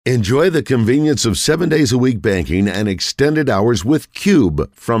Enjoy the convenience of 7 days a week banking and extended hours with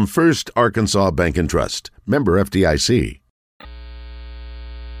Cube from First Arkansas Bank and Trust. Member FDIC. You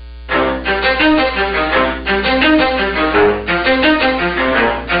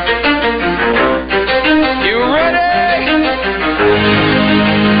ready?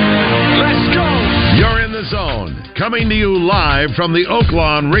 Let's go. You're in the zone. Coming to you live from the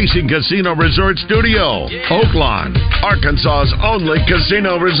Oaklawn Racing Casino Resort Studio. Oaklawn, Arkansas's only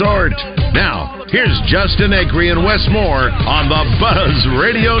casino resort. Now, here's Justin Acree and Wes Moore on the Buzz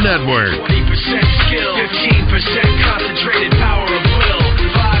Radio Network. 20% skill, 15% concentrated power of will,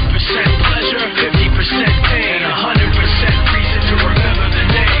 5% pleasure, 50% pain, 100% reason to remember the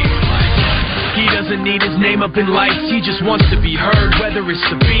name. He doesn't need his name up in lights, he just wants to be heard, whether it's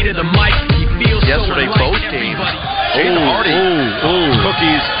the beat of the mic. He feels yesterday so both teams. Jaden Hardy,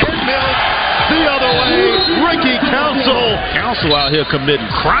 cookies. The other way, Ricky Council out here committing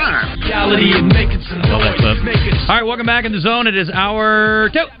crime. Reality and making some noise. All right, welcome back in the zone. It is hour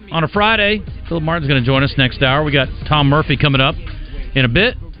 2 on a Friday. Philip Martin's going to join us next hour. We got Tom Murphy coming up in a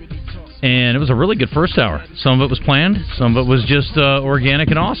bit, and it was a really good first hour. Some of it was planned, some of it was just organic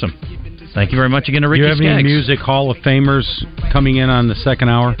and awesome. Thank you very much again to Ricky Do you have Skaggs. any Music Hall of Famers coming in on the second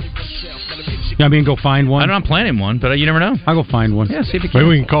hour? I mean, go find one. I'm planning one, but you never know. I'll go find one. Yeah, see if you can. Maybe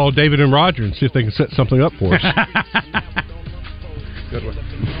we can call David and Roger and see if they can set something up for us. Good one.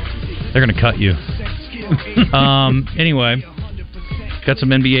 They're going to cut you. Anyway, got some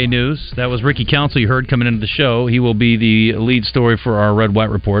NBA news. That was Ricky Council you heard coming into the show. He will be the lead story for our Red-White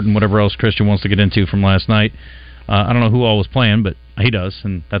Report and whatever else Christian wants to get into from last night. I don't know who all was playing, but he does,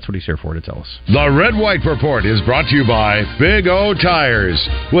 and that's what he's here for, to tell us. The Red White Report is brought to you by Big O Tires,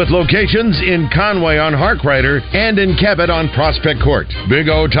 with locations in Conway on Harkrider and in Cabot on Prospect Court. Big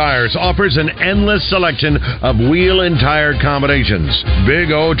O Tires offers an endless selection of wheel and tire combinations.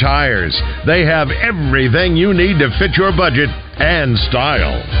 Big O Tires, they have everything you need to fit your budget and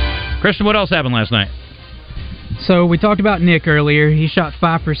style. Christian, what else happened last night? So we talked about Nick earlier. He shot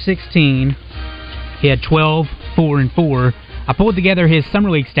 5 for 16. He had 12, 4, and 4. I pulled together his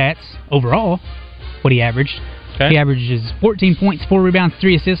Summer League stats overall, what he averaged. Okay. He averages 14 points, 4 rebounds,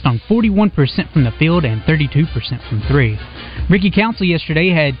 3 assists on 41% from the field and 32% from 3. Ricky Council yesterday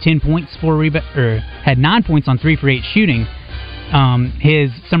had 10 points, had 9 points on 3 for 8 shooting. His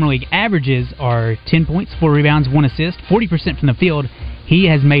Summer League averages are 10 points, 4 rebounds, 1 assist, 40% from the field. He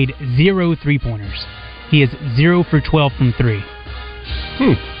has made 0 3-pointers. He is 0 for 12 from 3.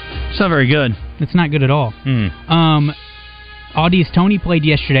 It's not very good. It's not good at all. Audius Tony played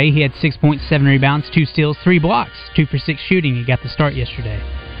yesterday. He had 6 points, 7 rebounds, 2 steals, 3 blocks, 2 for 6 shooting. He got the start yesterday.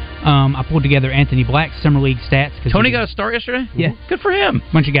 I pulled together Anthony Black's Summer League stats. Tony got a start yesterday? Yeah. Good for him.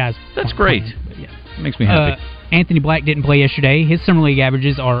 Bunch of guys. That's great. Yeah, makes me happy. Anthony Black didn't play yesterday. His Summer League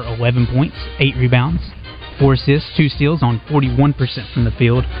averages are 11 points, 8 rebounds, 4 assists, 2 steals on 41% from the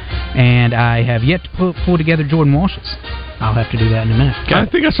field. And I have yet to pull together Jordan Walsh's. I'll have to do that in a minute. I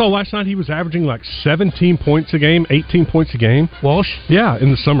think I saw last night he was averaging like 17 points a game, 18 points a game. Walsh? Yeah,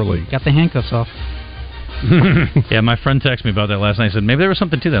 in the Summer League. Got the handcuffs off. Yeah, my friend texted me about that last night. He said, maybe there was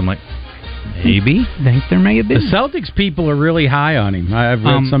something to that. I'm like, maybe? Think there may have been. The Celtics people are really high on him. I've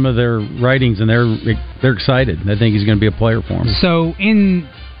read some of their writings, and they're excited. They think he's going to be a player for them. So in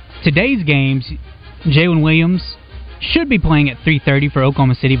today's games, Jalen Williams should be playing at 3:30 for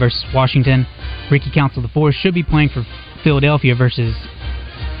Oklahoma City versus Washington. Ricky Council IV should be playing for Philadelphia versus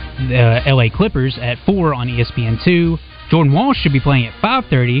the LA Clippers at 4 on ESPN2. Jordan Walsh should be playing at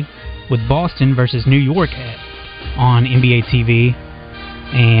 5:30 with Boston versus New York on NBA TV.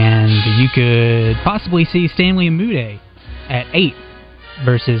 And you could possibly see Stanley Umude at 8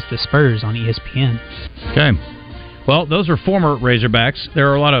 versus the Spurs on ESPN. Okay. Well, those are former Razorbacks.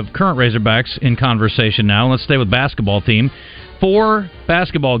 There are a lot of current Razorbacks in conversation now. Let's stay with basketball team. 4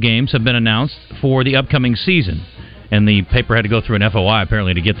 basketball games have been announced for the upcoming season. And the paper had to go through an FOI,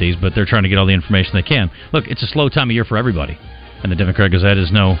 apparently, to get these, but they're trying to get all the information they can. Look, it's a slow time of year for everybody, and the Democrat Gazette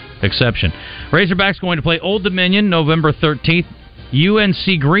is no exception. Razorbacks going to play Old Dominion November 13th,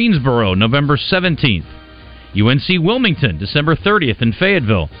 UNC Greensboro November 17th, UNC Wilmington December 30th in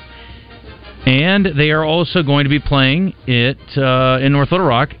Fayetteville. And they are also going to be playing it in North Little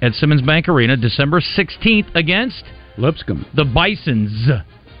Rock at Simmons Bank Arena December 16th against Lipscomb. The Bisons.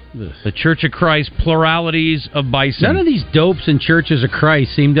 The Church of Christ, pluralities of bison. None of these dopes in Churches of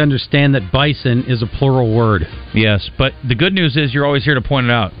Christ seem to understand that bison is a plural word. Yes, but the good news is you're always here to point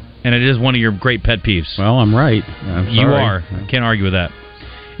it out, and it is one of your great pet peeves. Well, I'm right. You are. I can't argue with that.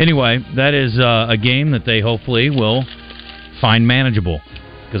 Anyway, that is a game that they hopefully will find manageable,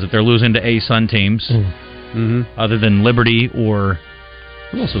 because if they're losing to A-Sun teams, other than Liberty or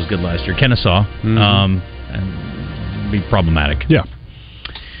Who else was good last year? Kennesaw. And be problematic. Yeah.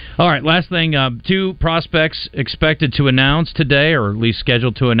 All right, last thing. 2 prospects expected to announce today, or at least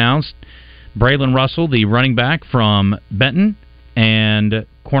scheduled to announce. Braylon Russell, the running back from Benton, and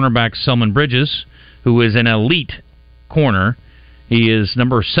cornerback Selman Bridges, who is an elite corner. He is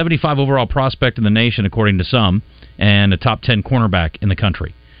number 75 overall prospect in the nation, according to some, and a top 10 cornerback in the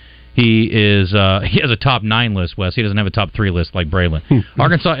country. He has a top 9 list, Wes. He doesn't have a top 3 list like Braylon.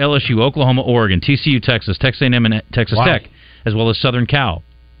 Arkansas, LSU, Oklahoma, Oregon, TCU, Texas, Texas A&M, and Texas Tech, as well as Southern Cal.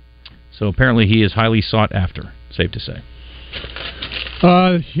 So apparently he is highly sought after, safe to say.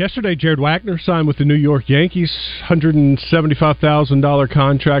 Yesterday, Jared Wagner signed with the New York Yankees, $175,000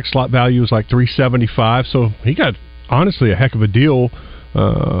 contract. Slot value was like $375,000, so he got, honestly, a heck of a deal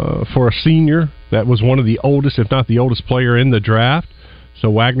for a senior. That was one of the oldest, if not the oldest player in the draft. So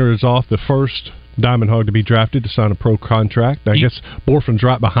Wagner is off the first Diamond Hog to be drafted to sign a pro contract. I guess Borfin's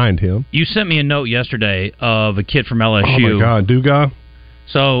right behind him. You sent me a note yesterday of a kid from LSU. Oh, my God, Dugas.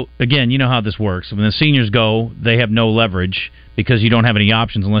 So, again, you know how this works. When the seniors go, they have no leverage because you don't have any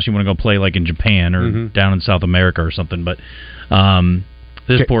options unless you want to go play like in Japan or down in South America or something. But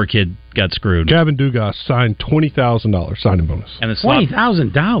this poor kid got screwed. Gavin Dugas signed $20,000 signing bonus. And the slot,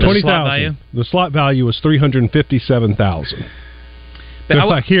 $20,000. $20,000. The slot value was $357,000. It's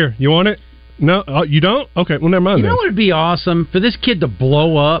like, here, you want it? No, you don't? Okay, well, never mind. You know what would be awesome? For this kid to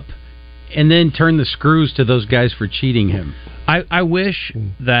blow up and then turn the screws to those guys for cheating him. I wish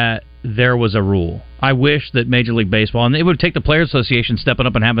that there was a rule. I wish that Major League Baseball, and it would take the Players Association stepping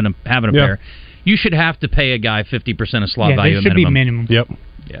up and having a pair. You should have to pay a guy 50% of slot value. It should be minimum. Yep.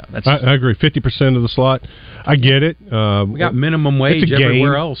 Yeah, I agree. 50% of the slot. I get it. We got minimum wage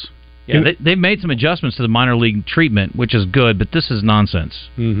everywhere else. Yeah, they've made some adjustments to the minor league treatment, which is good, but this is nonsense.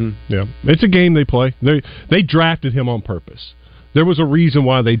 Yeah, it's a game they play. They drafted him on purpose. There was a reason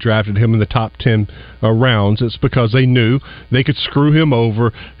why they drafted him in the top 10 rounds. It's because they knew they could screw him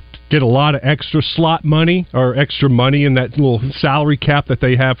over, get a lot of extra slot money or extra money in that little salary cap that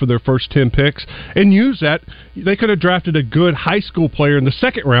they have for their first 10 picks, and use that. They could have drafted a good high school player in the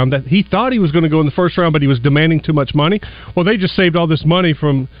second round that he thought he was going to go in the first round, but he was demanding too much money. Well, they just saved all this money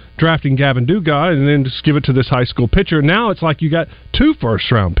from drafting Gavin Dugas and then just give it to this high school pitcher. Now it's like you got 2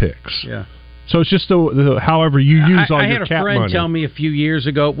 first-round picks. Yeah. So it's just however you use all your cap money. I had a friend tell me a few years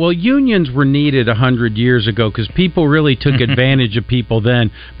ago, well, unions were needed 100 years ago because people really took advantage of people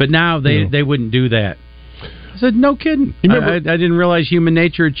then, but now they wouldn't do that. I said, no kidding. I didn't realize human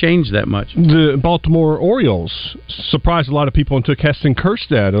nature had changed that much. The Baltimore Orioles surprised a lot of people and took Heston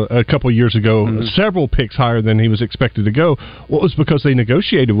Kjerstad a couple of years ago, several picks higher than he was expected to go. Well, it was because they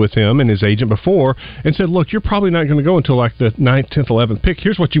negotiated with him and his agent before and said, look, you're probably not going to go until like the 9th, 10th, 11th pick.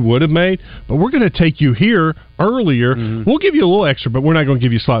 Here's what you would have made, but we're going to take you here earlier. We'll give you a little extra, but we're not going to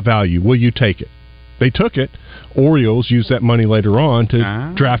give you slot value. Will you take it? They took it. Orioles used that money later on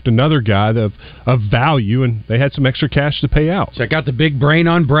to draft another guy of value, and they had some extra cash to pay out. Check out the big brain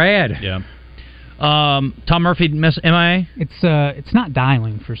on Brad. Yeah. Tom Murphy, MIA? It's not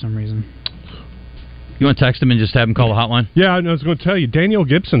dialing for some reason. You want to text him and just have him call the hotline? Yeah, I was going to tell you. Danielle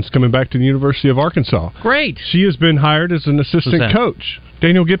Gibson's coming back to the University of Arkansas. Great. She has been hired as an assistant coach.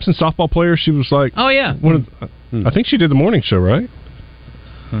 Danielle Gibson, softball player. She was like, oh yeah, I think she did the morning show, right?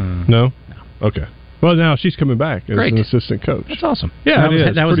 No. Okay. Well, now she's coming back as an assistant coach. That's awesome. Yeah,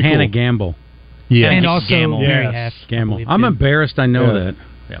 that was Hannah Gamble. Yeah, and also Mary Hass. Gamble. I'm embarrassed. I know that.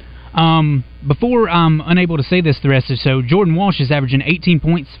 Yeah. Before I'm unable to say this the rest of the show, Jordan Walsh is averaging 18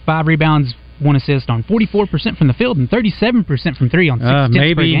 points, 5 rebounds, 1 assist on 44% from the field and 37% from 3 on 6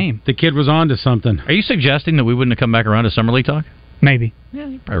 attempts per game. The kid was on to something. Are you suggesting that we wouldn't have come back around to Summer League talk? Maybe. Yeah,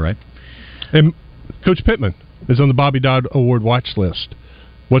 you're probably right. And Coach Pittman is on the Bobby Dodd Award watch list.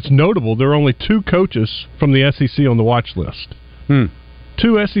 What's notable, there are only 2 coaches from the SEC on the watch list. 2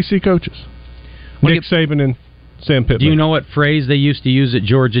 SEC coaches. Nick Saban and Sam Pittman. Do you know what phrase they used to use at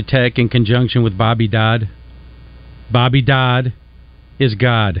Georgia Tech in conjunction with Bobby Dodd? Bobby Dodd is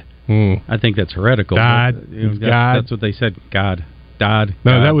God. I think that's heretical. God. God. That's what they said. God. Dodd.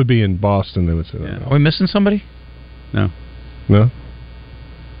 No, God. that would be in Boston. They would say that. Are we missing somebody? No.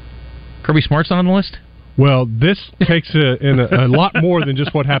 Kirby Smart's not on the list? Well, this takes in a lot more than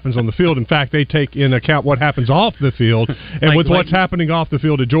just what happens on the field. In fact, they take in account what happens off the field, and with what's happening off the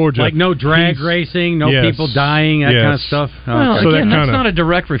field at Georgia. Like no drag racing, no people dying, that kind of stuff. Well, again, that's not a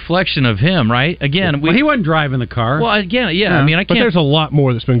direct reflection of him, right? Again, he wasn't driving the car. Well, again, I mean, I can't. But there's a lot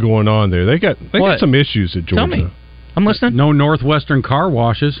more that's been going on there. They got some issues at Georgia. Tell me. I'm listening. No Northwestern car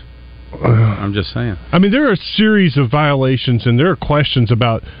washes. I'm just saying. I mean, there are a series of violations, and there are questions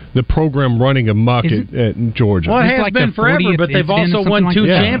about the program running amok at Georgia. Well, it It's has like been the forever, 40th but they've incident or also something won like 2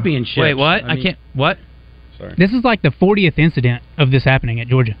 that. championships. Wait, what? I can't. What? Sorry. This is like the 40th incident of this happening at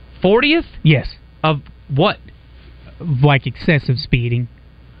Georgia. 40th? Yes. Of what? Like excessive speeding.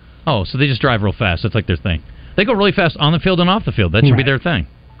 Oh, so they just drive real fast. That's like their thing. They go really fast on the field and off the field. That should be their thing.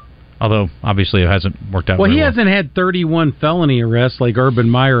 Although, obviously, it hasn't worked out Well, very he well. hasn't had 31 felony arrests like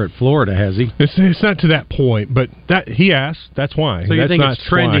Urban Meyer at Florida, has he? It's not to that point, but that he asked. That's why. So you that's think not it's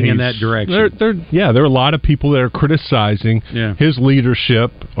trending why in he's- that direction? There are a lot of people that are criticizing his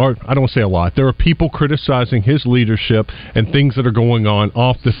leadership, or I don't say a lot. There are people criticizing his leadership and things that are going on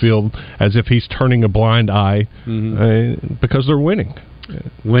off the field as if he's turning a blind eye because they're winning.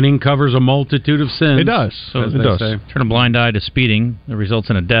 Winning covers a multitude of sins. It does. So it does. Turn a blind eye to speeding that results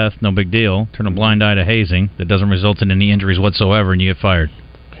in a death, no big deal. Turn a blind eye to hazing that doesn't result in any injuries whatsoever, and you get fired.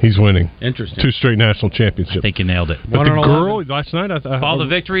 He's winning. Interesting. 2 straight national championships. I think you nailed it. But the girl last night, follow the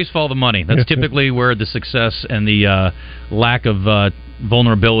victories, follow the money. That's typically where the success and the lack of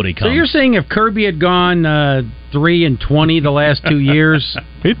vulnerability comes. So you're saying if Kirby had gone 3-20 the last 2 years,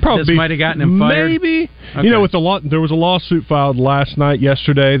 he'd probably might have gotten him fired? Maybe. Okay. You know, there was a lawsuit filed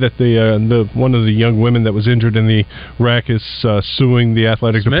yesterday that the one of the young women that was injured in the wreck is suing the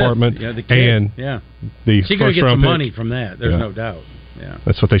athletic Smith, department the kid, and the she's going to get first-round some pick. money from that. There's no doubt. Yeah.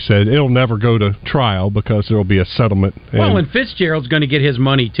 That's what they said. It'll never go to trial because there will be a settlement. Well, and Fitzgerald's going to get his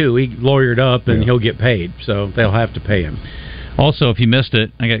money too. He lawyered up and he'll get paid, so they'll have to pay him. Also, if you missed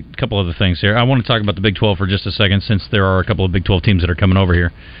it, I got a couple other things here. I want to talk about the Big 12 for just a second, since there are a couple of Big 12 teams that are coming over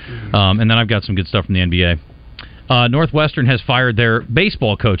here. And then I've got some good stuff from the NBA. Northwestern has fired their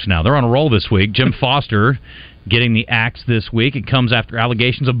baseball coach now. They're on a roll this week. Jim Foster getting the axe this week. It comes after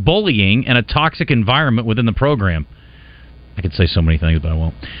allegations of bullying and a toxic environment within the program. I could say so many things, but I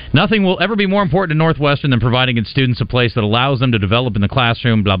won't. Nothing will ever be more important to Northwestern than providing its students a place that allows them to develop in the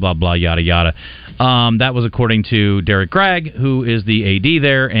classroom, blah, blah, blah, yada, yada. That was according to Derek Gregg, who is the AD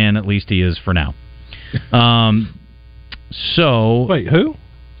there, and at least he is for now. Wait, who?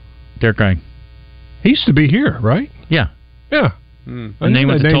 Derek Gregg. He used to be here, right? Yeah. Yeah. The name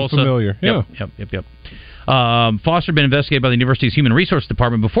went to Tulsa. Familiar. Yeah. Yep. Foster had been investigated by the university's Human Resource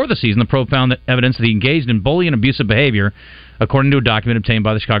Department before the season. The probe found that evidence that he engaged in bullying and abusive behavior, according to a document obtained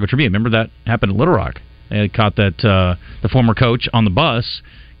by the Chicago Tribune. Remember that happened at Little Rock. They caught that the former coach on the bus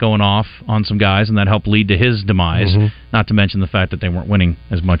going off on some guys, and that helped lead to his demise, not to mention the fact that they weren't winning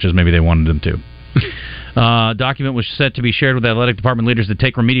as much as maybe they wanted them to. Document was set to be shared with athletic department leaders to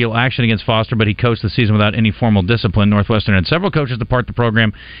take remedial action against Foster, but he coached the season without any formal discipline. Northwestern had several coaches depart the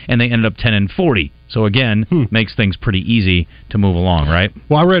program, and they ended up 10-40. So again, makes things pretty easy to move along, right?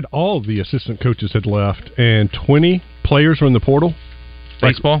 Well, I read all of the assistant coaches had left, and 20 players were in the portal.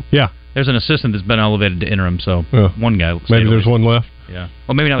 Baseball? Yeah. There's an assistant that's been elevated to interim, so one guy stayed. Maybe there's one left. Yeah.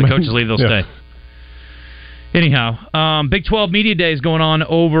 Well, maybe now the coaches leave, they'll stay. Anyhow, Big 12 Media Day is going on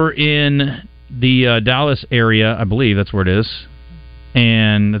over in the Dallas area, I believe that's where it is.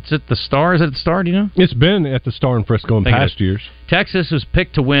 And it's at the Star. Is it at the Star? Do you know? It's been at the Star in Frisco in past years. Texas was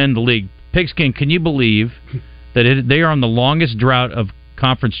picked to win the league. Pigskin, can you believe that they are on the longest drought of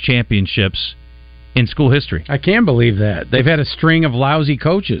conference championships in school history? I can believe that. They've had a string of lousy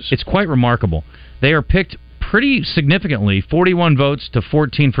coaches. It's quite remarkable. They are picked pretty significantly, 41 votes to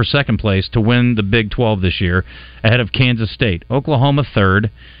 14 for second place, to win the Big 12 this year, ahead of Kansas State. Oklahoma third,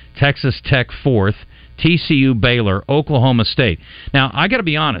 Texas Tech fourth, TCU, Baylor, Oklahoma State. Now, I got to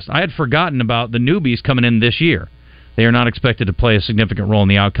be honest, I had forgotten about the newbies coming in this year. They are not expected to play a significant role in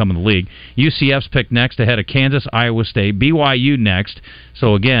the outcome of the league. UCF's picked next ahead of Kansas, Iowa State, BYU next.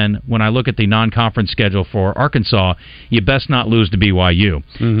 So again, when I look at the non-conference schedule for Arkansas, you best not lose to BYU.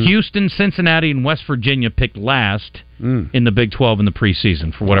 Houston, Cincinnati, and West Virginia picked last in the Big 12 in the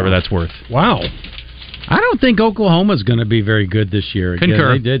preseason, for whatever that's worth. Wow. I don't think Oklahoma's going to be very good this year. Again,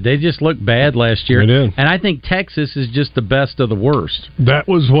 Concur. They just looked bad last year. They did. And I think Texas is just the best of the worst. That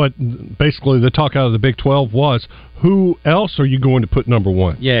was what basically the talk out of the Big 12 was. Who else are you going to put number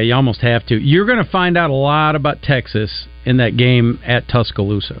one? Yeah, you almost have to. You're going to find out a lot about Texas in that game at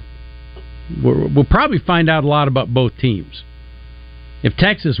Tuscaloosa. We'll probably find out a lot about both teams. If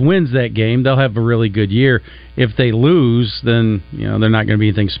Texas wins that game, they'll have a really good year. If they lose, then they're not going to be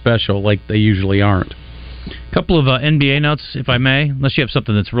anything special like they usually aren't. A couple of NBA notes, if I may, unless you have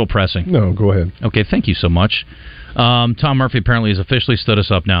something that's real pressing. No, go ahead. Okay, thank you so much. Tom Murphy apparently has officially stood us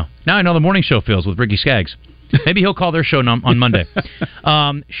up now. Now I know the morning show feels with Ricky Skaggs. Maybe he'll call their show on Monday.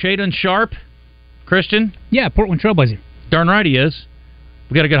 Shaedon Sharpe, Christian? Yeah, Portland Trailblazer. Darn right he is.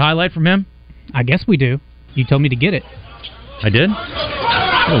 We got a good highlight from him? I guess we do. You told me to get it. I did?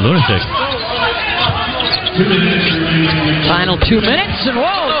 What a lunatic. Final 2 minutes, and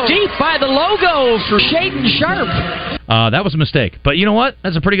whoa, deep by the logo for Shaden Sharp. That was a mistake, but you know what?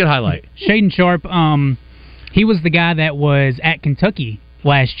 That's a pretty good highlight. Shaden Sharp, he was the guy that was at Kentucky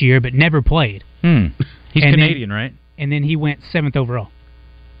last year, but never played. He's Canadian, right? And then he went 7th overall.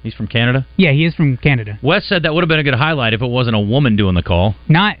 He's from Canada? Yeah, he is from Canada. Wes said that would have been a good highlight if it wasn't a woman doing the call.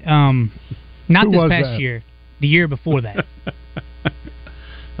 Not this past that? year. The year before that.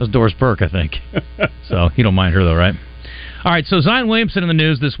 That was Doris Burke, I think. So you don't mind her, though, right? All right, so Zion Williamson in the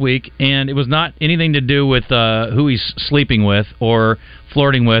news this week, and it was not anything to do with who he's sleeping with or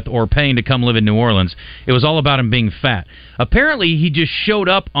flirting with or paying to come live in New Orleans. It was all about him being fat. Apparently, he just showed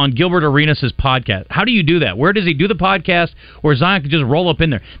up on Gilbert Arenas' podcast. How do you do that? Where does he do the podcast where Zion could just roll up in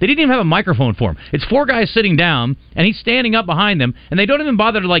there? They didn't even have a microphone for him. It's 4 guys sitting down, and he's standing up behind them, and they don't even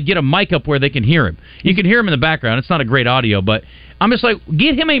bother to get a mic up where they can hear him. You can hear him in the background. It's not a great audio, but I'm just like,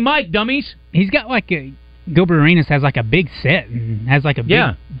 get him a mic, dummies. He's got Gilbert Arenas has a big set and has a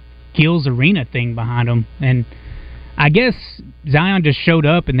big Gil's Arena thing behind him, and I guess Zion just showed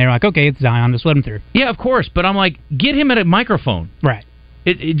up and they're like, okay, it's Zion, just let him through. Yeah, of course, but I'm like, get him at a microphone. Right.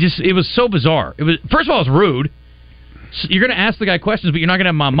 It was so bizarre. It was, first of all, it's rude. So you're going to ask the guy questions, but you're not going to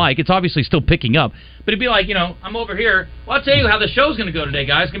have him on mic. It's obviously still picking up. But it'd be like, I'm over here. Well, I'll tell you how the show's going to go today,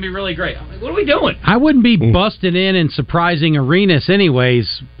 guys. It's going to be really great. I'm like, what are we doing? I wouldn't be busting in and surprising Arenas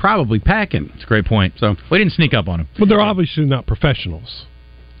anyways, probably packing. It's a great point. So we didn't sneak up on him. But they're obviously not professionals.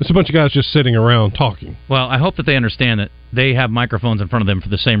 It's a bunch of guys just sitting around talking. Well, I hope that they understand that they have microphones in front of them for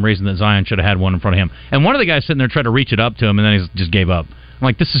the same reason that Zion should have had one in front of him. And one of the guys sitting there tried to reach it up to him, and then he just gave up. I'm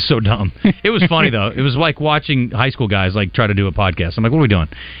like, this is so dumb. It was funny, though. It was like watching high school guys try to do a podcast. I'm like, what are we doing?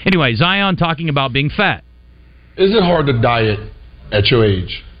 Anyway, Zion talking about being fat. Is it hard to diet at your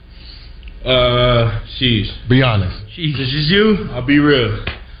age? Sheesh. Be honest. Sheesh. This is you? I'll be real.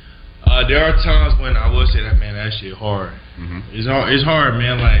 There are times when I will say that, man, that shit hard. Mm-hmm. It's hard,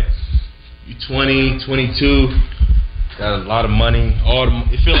 man. Like, you 20, 22, got a lot of money.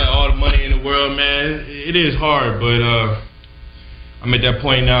 It feel like all the money in the world, man. It is hard, but I'm at that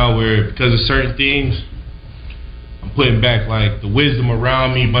point now where, because of certain things, I'm putting back, the wisdom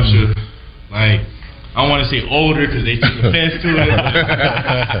around me, bunch of, I don't want to say older because they took offense to it.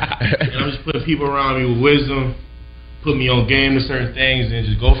 And I'm just putting people around me with wisdom, put me on game to certain things, and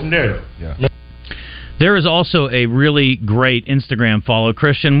just go from there. Yeah. There is also a really great Instagram follow,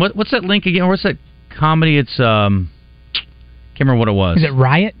 Christian. What's that link again? What's that comedy? It's can't remember what it was. Is it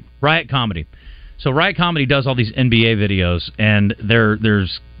Riot? Riot Comedy. So Riot Comedy does all these NBA videos, and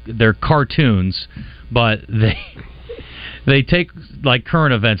they're cartoons, but they take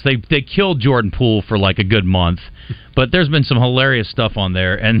current events. They killed Jordan Poole for a good month, but there's been some hilarious stuff on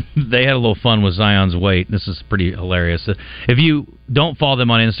there, and they had a little fun with Zion's weight. This is pretty hilarious. If you don't follow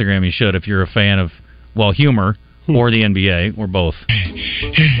them on Instagram, you should if you're a fan of humor or the NBA or both.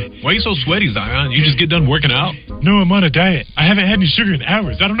 Why are you so sweaty, Zion? You just get done working out? No, I'm on a diet. I haven't had any sugar in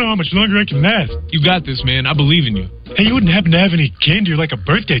hours. I don't know how much longer I can last. You got this, man. I believe in you. Hey, you wouldn't happen to have any candy or a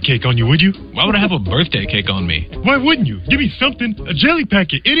birthday cake on you, would you? Why would I have a birthday cake on me? Why wouldn't you? Give me something. A jelly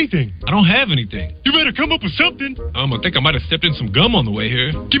packet. Anything. I don't have anything. You better come up with something. I think I might have stepped in some gum on the way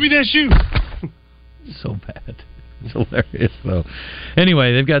here. Give me that shoe. So bad. It's hilarious, though.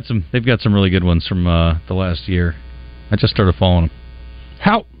 Anyway, they've got some really good ones from the last year. I just started following him.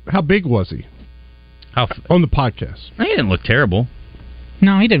 How big was he? On the podcast? He didn't look terrible.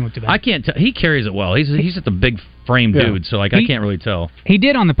 No, he didn't look too bad. I can't tell. He carries it well. He's just a big frame dude, so I can't really tell. He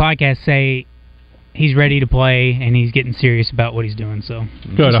did on the podcast say he's ready to play and he's getting serious about what he's doing. So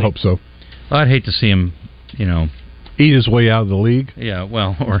good. I hope so. Well, I'd hate to see him, eat his way out of the league. Yeah,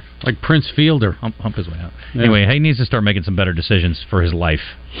 well, or like Prince Fielder, hump his way out. Yeah. Anyway, he needs to start making some better decisions for his life.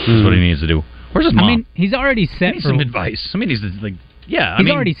 That's what he needs to do. Where's his mom? I mean, he's already set for some advice. He's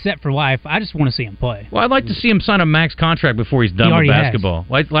already set for life. I just want to see him play. Well, I'd like to see him sign a max contract before he's done with basketball.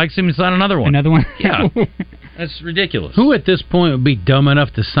 I'd like to see him sign another one. Another one? Yeah. That's ridiculous. Who at this point would be dumb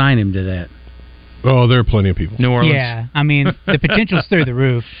enough to sign him to that? Oh, there are plenty of people. New Orleans. Yeah, I mean, the potential's through the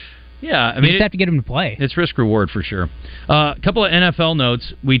roof. Yeah, you just have to get him to play. It's risk-reward for sure. A couple of NFL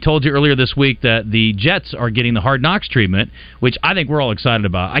notes. We told you earlier this week that the Jets are getting the Hard Knocks treatment, which I think we're all excited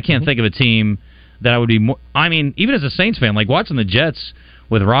about. I can't think of a team that I would be more... I mean, even as a Saints fan, watching the Jets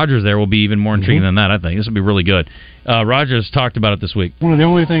with Rodgers there will be even more intriguing than that, I think. This will be really good. Rodgers talked about it this week. One of the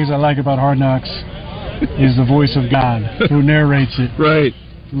only things I like about Hard Knocks is the voice of God who narrates it. Right.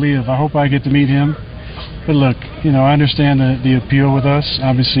 Live. I hope I get to meet him. But look, I understand the appeal with us.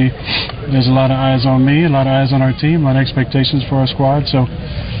 Obviously, there's a lot of eyes on me, a lot of eyes on our team, a lot of expectations for our squad. So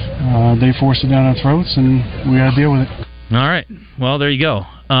they forced it down our throats, and we got to deal with it. All right. Well, there you go.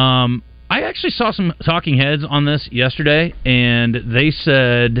 I actually saw some talking heads on this yesterday, and they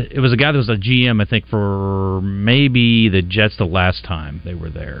said it was a guy that was a GM, I think, for maybe the Jets the last time they were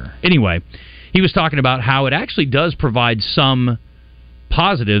there. Anyway, he was talking about how it actually does provide some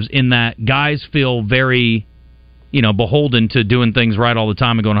positives in that guys feel very, beholden to doing things right all the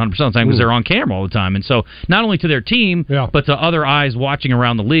time and going 100% of the time because they're on camera all the time. And so not only to their team, but to other eyes watching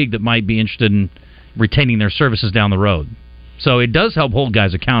around the league that might be interested in retaining their services down the road. So it does help hold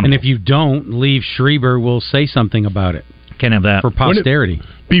guys accountable. And if you don't, Liev Schreiber will say something about it. Can't have that. For posterity. Wouldn't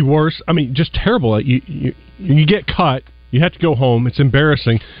it be worse? I mean, just terrible. You get caught, you have to go home, it's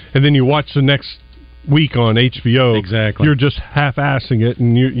embarrassing, and then you watch the next week on HBO. Exactly. You're just half-assing it,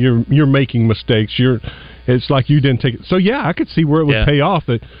 and you're making mistakes. It's like you didn't take it. So, yeah, I could see where it would pay off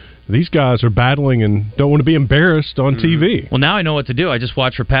that these guys are battling and don't want to be embarrassed on TV. Well, now I know what to do. I just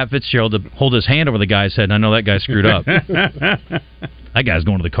watch for Pat Fitzgerald to hold his hand over the guy's head, and I know that guy screwed up. That guy's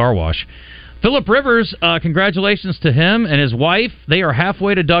going to the car wash. Phillip Rivers, congratulations to him and his wife. They are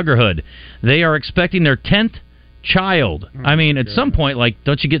halfway to Duggarhood. They are expecting their 10th child. I mean, at some point,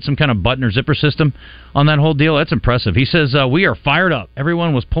 don't you get some kind of button or zipper system on that whole deal? That's impressive. He says, we are fired up.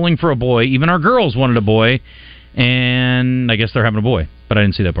 Everyone was pulling for a boy. Even our girls wanted a boy. And I guess they're having a boy, but I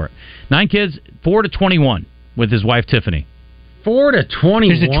didn't see that part. 9 kids, 4 to 21, with his wife Tiffany. 4 to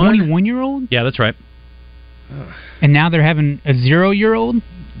 21? There's a 21-year-old? Yeah, that's right. And now they're having a 0-year-old?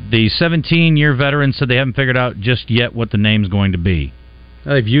 The 17-year veteran said they haven't figured out just yet what the name's going to be.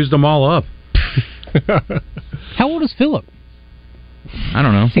 They've used them all up. How old is Phillip? I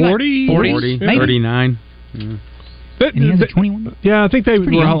don't know. 40? 39. And he has a 21? Yeah, I think they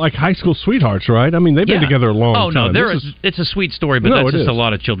were like high school sweethearts, right? I mean, they've been together a long time. Oh, no, it's a sweet story, but that's just a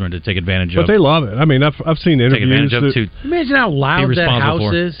lot of children to take advantage of. But they love it. I mean, I've seen interviews. Take advantage of imagine how loud that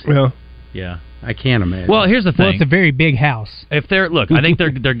house is. Yeah. I can't imagine. Well, here's the thing. Well, it's a very big house. If I think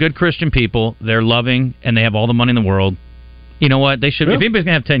they're good Christian people. They're loving, and they have all the money in the world. You know what? They should. If anybody's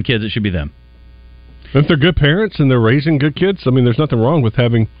gonna have 10 kids, it should be them. If they're good parents and they're raising good kids, I mean, there's nothing wrong with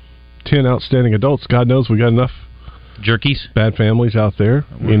having 10 outstanding adults. God knows we got enough jerkies, bad families out there,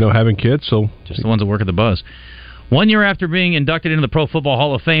 having kids. So just the ones that work at the Buzz. 1 year after being inducted into the Pro Football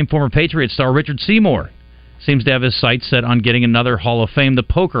Hall of Fame, former Patriots star Richard Seymour seems to have his sights set on getting another Hall of Fame, the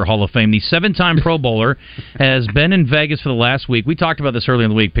Poker Hall of Fame. The 7-time Pro Bowler has been in Vegas for the last week. We talked about this earlier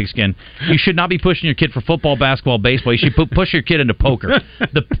in the week, Pigskin. You should not be pushing your kid for football, basketball, baseball. You should push your kid into poker.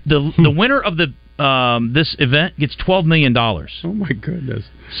 The winner of this event gets $12 million. Oh, my goodness.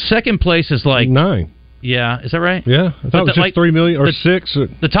 Second place is like 9. Yeah, is that right? Yeah, I thought it was just 3 million or 6.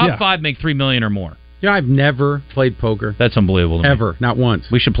 The top 5 make $3 million or more. Yeah, I've never played poker. That's unbelievable. Ever, not once.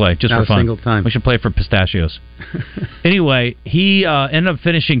 We should play just not for fun. Not a single time. We should play for pistachios. Anyway, he ended up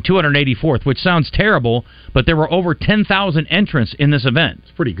finishing 284th, which sounds terrible, but there were over 10,000 entrants in this event.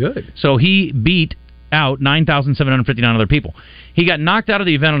 It's pretty good. So he beat out 9,759 other people. He got knocked out of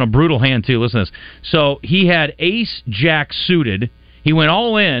the event on a brutal hand too. Listen to this. So he had ace jack suited. He went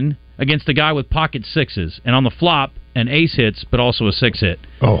all in against the guy with pocket sixes, and on the flop, an ace hits, but also a 6 hit.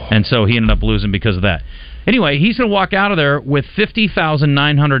 Oh. And so he ended up losing because of that. Anyway, he's going to walk out of there with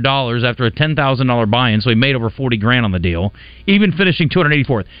 $50,900 after a $10,000 buy-in, so he made over $40,000 on the deal, even finishing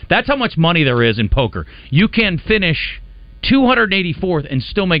 284th. That's how much money there is in poker. You can finish 284th and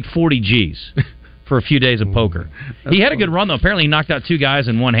still make 40 G's for a few days of poker. He had a good run, though. Apparently he knocked out 2 guys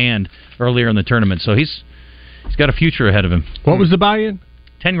in one hand earlier in the tournament, so he's got a future ahead of him. What was the buy-in?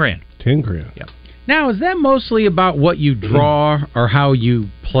 $10,000. $10,000. Yep. Now, is that mostly about what you draw or how you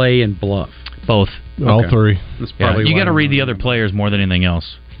play and bluff? Both. All 3. That's probably you got to read the other players more than anything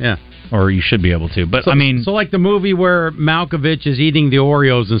else. Yeah. Or you should be able to. But so, I mean, so like the movie where Malkovich is eating the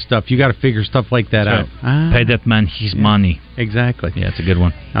Oreos and stuff, you got to figure stuff like that out. Pay that man his money. Exactly. Yeah, it's a good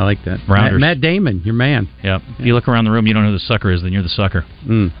one. I like that. Rounders. Matt Damon, your man. Yeah. If you look around the room, you don't know who the sucker is, then you're the sucker.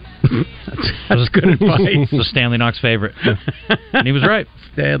 That's good advice. It's Stanley Knox' favorite. And he was right.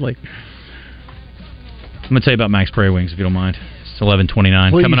 Stanley. I'm going to tell you about Max Prairie Wings, if you don't mind. It's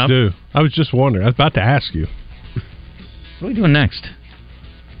 11:29. Please Coming up. do. I was just wondering. I was about to ask you. What are we doing next?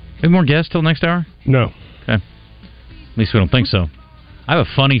 Any more guests till next hour? No. Okay. At least we don't think so. I have a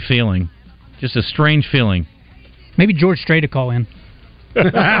funny feeling. Just a strange feeling. Maybe George Strait to call in.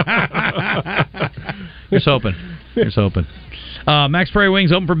 Here's hoping. Here's hoping. Max Prairie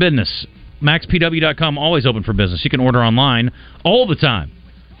Wings open for business. MaxPW.com always open for business. You can order online all the time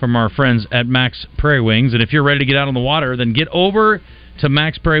from our friends at Max Prairie Wings. And if you're ready to get out on the water, then get over to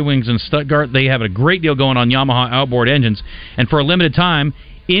Max Prairie Wings in Stuttgart. They have a great deal going on Yamaha outboard engines. And for a limited time,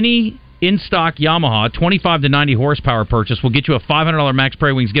 any in-stock Yamaha 25 to 90 horsepower purchase will get you a $500 Max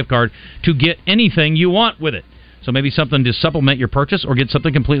Prairie Wings gift card to get anything you want with it. So maybe something to supplement your purchase or get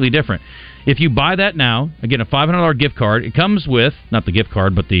something completely different. If you buy that now, again, a $500 gift card, it comes with, not the gift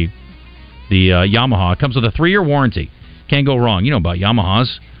card, but the Yamaha. It comes with a 3-year warranty. Can't go wrong. You know about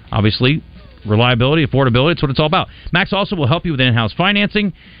Yamahas, obviously. Reliability, affordability, it's what it's all about. Max also will help you with in-house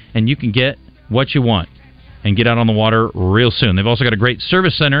financing, and you can get what you want and get out on the water real soon. They've also got a great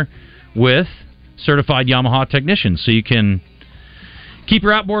service center with certified Yamaha technicians, so you can keep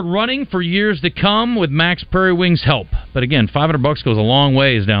your outboard running for years to come with Max Prairie Wings help. But again, $500 goes a long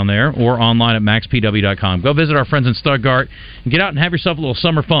ways down there, or online at maxpw.com. Go visit our friends in Stuttgart and get out and have yourself a little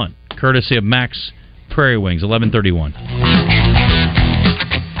summer fun, courtesy of Max Prairie Wings, 1131.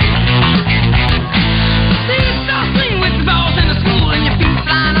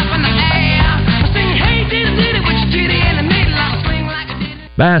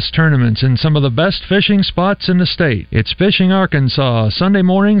 Bass tournaments in some of the best fishing spots in the state. It's Fishing Arkansas, Sunday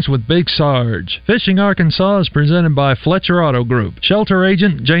mornings with Big Sarge. Fishing Arkansas is presented by Fletcher Auto Group, Shelter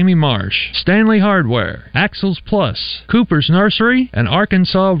Agent Jamie Marsh, Stanley Hardware, Axles Plus, Cooper's Nursery, and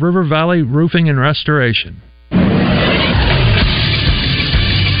Arkansas River Valley Roofing and Restoration.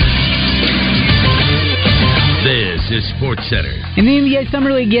 This is Sports Center. In the NBA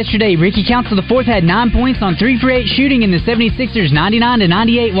Summer League yesterday, Ricky Council IV had 9 points on 3 for 8 shooting in the 76ers'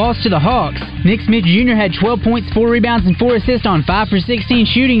 99-98 loss to the Hawks. Nick Smith Jr. had 12 points, 4 rebounds, and 4 assists on 5 for 16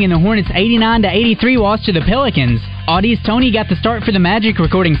 shooting in the Hornets' 89-83 loss to the Pelicans. Audi's Tony got the start for the Magic,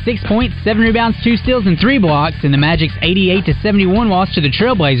 recording 6 points, 7 rebounds, 2 steals, and 3 blocks in the Magic's 88-71 loss to the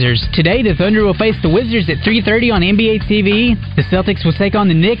Trailblazers. Today, the Thunder will face the Wizards at 3:30 on NBA TV. The Celtics will take on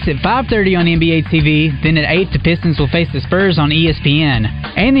the Knicks at 5:30 on NBA TV. Then at 8, the Pistons will face the Spurs on ESPN.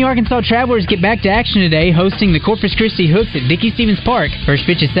 And the Arkansas Travelers get back to action today, hosting the Corpus Christi Hooks at Dickey Stevens Park. First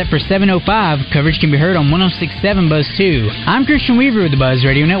pitch is set for 7:05. Coverage can be heard on 106.7 Buzz 2. I'm Christian Weaver with the Buzz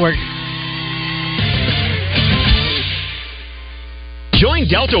Radio Network. Join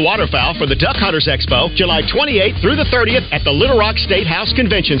Delta Waterfowl for the Duck Hunters Expo, July 28th through the 30th at the Little Rock State House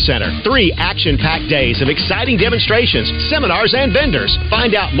Convention Center. 3 action-packed days of exciting demonstrations, seminars, and vendors.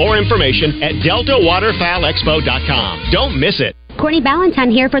 Find out more information at DeltaWaterfowlExpo.com. Don't miss it. Courtney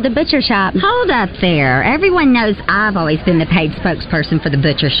Ballantyne here for the Butcher Shop. Hold up there. Everyone knows I've always been the paid spokesperson for the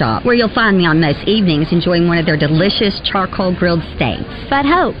Butcher Shop, where you'll find me on most evenings enjoying one of their delicious charcoal grilled steaks. But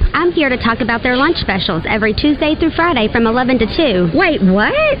Hope, I'm here to talk about their lunch specials every Tuesday through Friday from 11 to 2. Wait,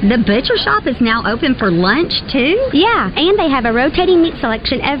 what? The Butcher Shop is now open for lunch, too? Yeah, and they have a rotating meat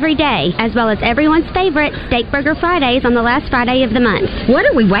selection every day, as well as everyone's favorite Steak Burger Fridays on the last Friday of the month. What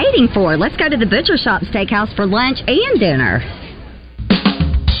are we waiting for? Let's go to the Butcher Shop Steakhouse for lunch and dinner.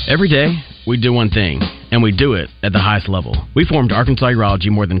 Every day, we do one thing, and we do it at the highest level. We formed Arkansas Urology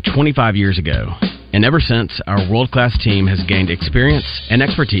more than 25 years ago, and ever since, our world-class team has gained experience and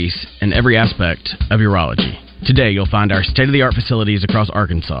expertise in every aspect of urology. Today, you'll find our state-of-the-art facilities across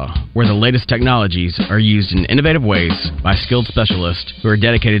Arkansas, where the latest technologies are used in innovative ways by skilled specialists who are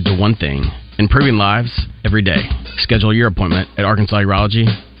dedicated to one thing, improving lives every day. Schedule your appointment at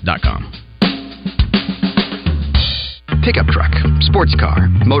ArkansasUrology.com. Pickup truck, sports car,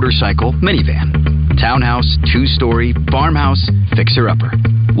 motorcycle, minivan, townhouse, 2-story, farmhouse, fixer-upper.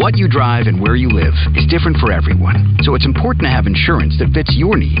 What you drive and where you live is different for everyone, so it's important to have insurance that fits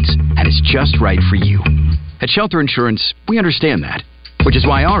your needs and is just right for you. At Shelter Insurance, we understand that, which is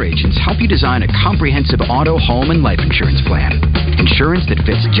why our agents help you design a comprehensive auto, home, and life insurance plan. Insurance that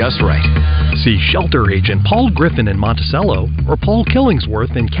fits just right. See Shelter Agent Paul Griffin in Monticello or Paul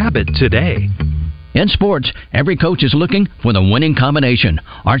Killingsworth in Cabot today. In sports, every coach is looking for the winning combination.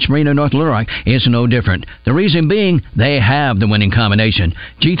 Arch Marine of North Little Rock is no different. The reason being, they have the winning combination.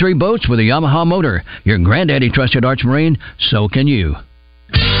 G3 boats with a Yamaha motor. Your granddaddy trusted Arch Marine, so can you.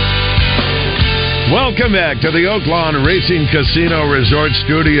 Welcome back to the Oaklawn Racing Casino Resort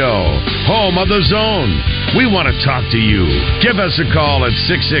Studio, home of the Zone. We want to talk to you. Give us a call at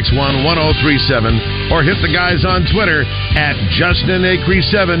 661-1037 or hit the guys on Twitter at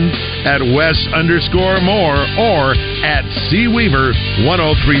JustinAcree7, at Wes_Moore, or at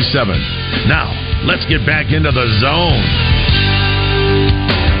CWeaver1037. Now, let's get back into the Zone.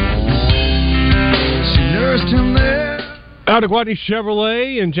 She nursed him there. Out of Gwatney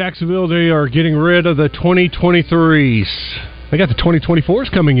Chevrolet in Jacksonville, they are getting rid of the 2023s. They got the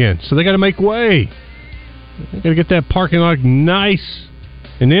 2024s coming in, so they got to make way. They got to get that parking lot nice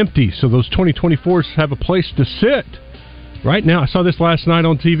and empty so those 2024s have a place to sit. Right now, I saw this last night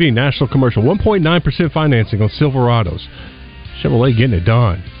on TV, national commercial, 1.9% financing on Silverados. Chevrolet getting it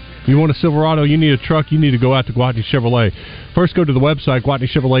done. If you want a Silverado, you need a truck, you need to go out to Gwatney Chevrolet. First, go to the website,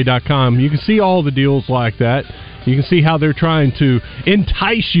 GwatneyChevrolet.com. You can see all the deals like that. You can see how they're trying to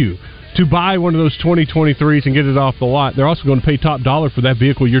entice you to buy one of those 2023s and get it off the lot. They're also going to pay top dollar for that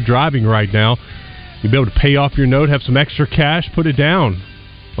vehicle you're driving right now. You'll be able to pay off your note, have some extra cash, put it down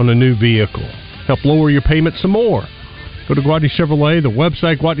on a new vehicle. Help lower your payment some more. Go to Gwatney Chevrolet, the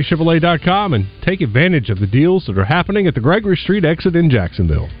website, GwatneyChevrolet.com, and take advantage of the deals that are happening at the Gregory Street exit in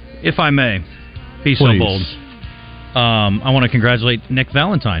Jacksonville. If I may, be so bold. I want to congratulate Nick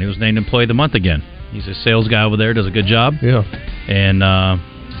Valentine, who was named Employee of the Month again. He's a sales guy over there, does a good job. Yeah. And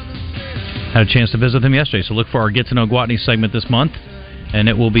had a chance to visit with him yesterday. So look for our Get to Know Gwatney segment this month, and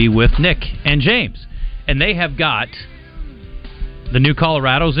it will be with Nick and James. And they have got the new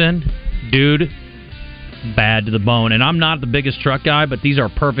Colorados in. Dude, bad to the bone. And I'm not the biggest truck guy, but these are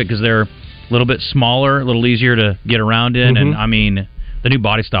perfect because they're a little bit smaller, a little easier to get around in. And, I mean, the new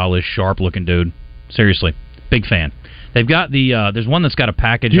body style is sharp looking, dude. Seriously. Big fan. They've got the, there's one that's got a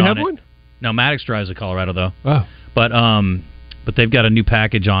package on it. Do you have one? No, Maddox drives a Colorado, though. Oh. But they've got a new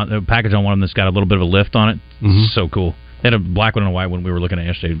package on one of them that's got a little bit of a lift on it. So cool. They had a black one and a white one we were looking at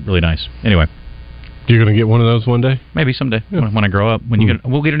yesterday. Really nice. Anyway. You're going to get one of those one day? Maybe someday when I grow up.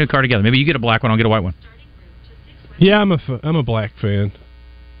 We'll get a new car together. Maybe you get a black one, I'll get a white one. Yeah, I'm a black fan.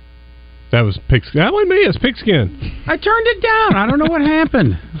 That was pigskin. That wasn't me. It's pigskin. I turned it down. I don't know what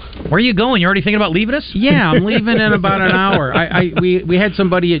happened. Where are you going? You already thinking about leaving us? Yeah, I'm leaving in about an hour. We had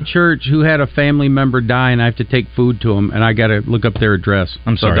somebody at church who had a family member die, and I have to take food to them, and I got to look up their address.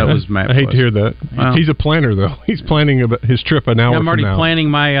 I'm sorry. So that was Matt. I hate to hear that. Well, he's a planner, though. He's planning his trip an hour from now. I'm already planning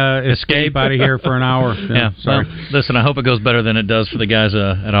my escape out of here for an hour. Yeah. Sorry. Well, listen, I hope it goes better than it does for the guys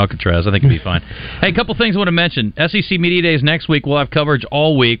at Alcatraz. I think it'll be fine. Hey, a couple things I want to mention. SEC Media Days next week. We'll have coverage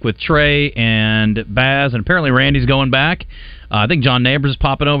all week with Trey and Baz, and apparently Randy's going back. I think John Neighbors is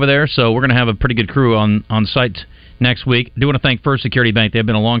popping over there, so we're going to have a pretty good crew on site next week. I do want to thank First Security Bank. They've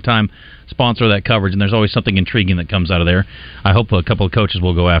been a long-time sponsor of that coverage, and there's always something intriguing that comes out of there. I hope a couple of coaches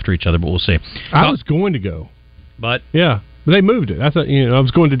will go after each other, but we'll see. I was going to go. But? Yeah, but they moved it. I thought I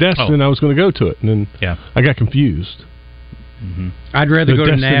was going to Destin, and I was going to go to it, and then I got confused. I'd rather go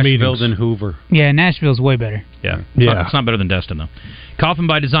to Nashville than Hoover. Yeah, Nashville's way better. Yeah. It's not better than Destin, though. Coffin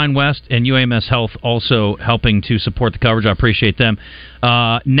by Design West and UAMS Health also helping to support the coverage. I appreciate them.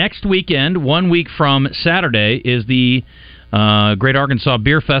 Next weekend, 1 week from Saturday, is the Great Arkansas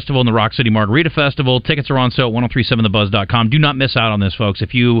Beer Festival and the Rock City Margarita Festival. Tickets are on sale at 1037thebuzz.com. Do not miss out on this, folks.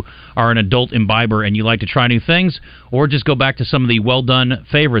 If you are an adult imbiber and you like to try new things, or just go back to some of the well-done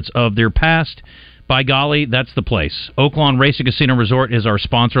favorites of their past, by golly, that's the place. Oaklawn Racing Casino Resort is our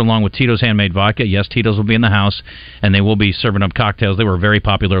sponsor, along with Tito's Handmade Vodka. Yes, Tito's will be in the house, and they will be serving up cocktails. They were very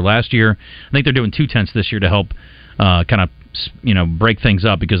popular last year. I think they're doing 2 tents this year to help kind of break things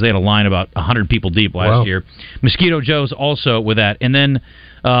up, because they had a line about 100 people deep last year. Mosquito Joe's also with that. And then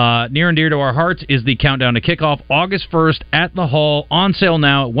near and dear to our hearts is the countdown to kickoff, August 1st at the Hall, on sale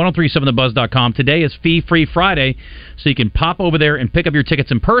now at 1037thebuzz.com. Today is Fee-Free Friday, so you can pop over there and pick up your tickets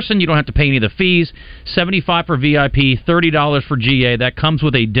in person. You don't have to pay any of the fees. $75 for VIP, $30 for GA. That comes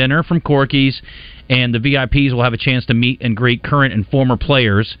with a dinner from Corky's, and the VIPs will have a chance to meet and greet current and former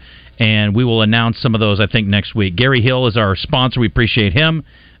players, and we will announce some of those, I think, next week. Gary Hill is our sponsor. We appreciate him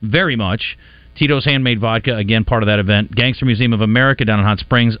very much. Tito's Handmade Vodka, again, part of that event. Gangster Museum of America down in Hot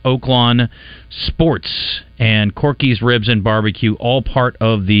Springs. Oaklawn Sports and Corky's Ribs and Barbecue, all part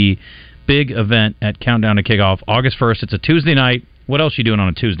of the big event at Countdown to Kickoff, August 1st. It's a Tuesday night. What else are you doing on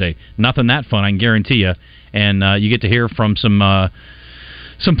a Tuesday? Nothing that fun, I can guarantee you. And you get to hear from some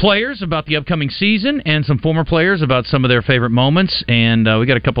players about the upcoming season, and some former players about some of their favorite moments, and we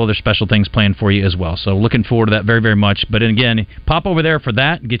got a couple other special things planned for you as well. So looking forward to that very, very much. But again, pop over there for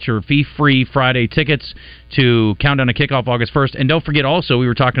that. Get your fee-free Friday tickets to Countdown to Kickoff August 1st. And don't forget also, we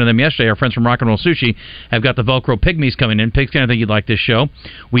were talking to them yesterday, our friends from Rock and Roll Sushi have got the Velcro Pygmies coming in. Pigskin, I think you'd like this show.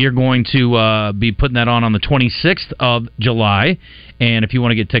 We are going to be putting that on the 26th of July. And if you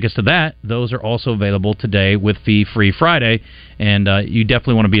want to get tickets to that, those are also available today with Fee-Free Friday. And you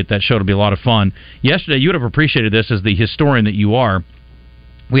definitely want to be at that show. It'll be a lot of fun. Yesterday, you would have appreciated this as the historian that you are.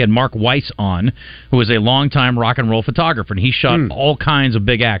 We had Mark Weiss on, who is a longtime rock and roll photographer, and he shot all kinds of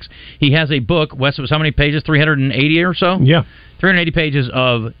big acts. He has a book. Wes, it was how many pages? 380 or so? Yeah. 380 pages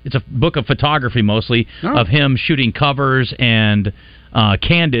of, it's a book of photography mostly, of him shooting covers and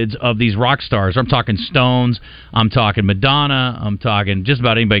candids of these rock stars. I'm talking Stones, I'm talking Madonna, I'm talking just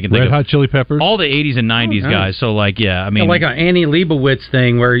about anybody can think of. Red Hot Chili Peppers? All the 80s and 90s guys. So, like, yeah, I mean. Like an Annie Leibovitz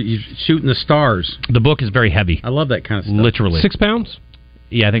thing where you're shooting the stars. The book is very heavy. I love that kind of stuff. Literally. 6 pounds?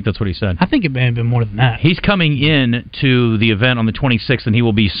 Yeah, I think that's what he said. I think it may have been more than that. He's coming in to the event on the 26th, and he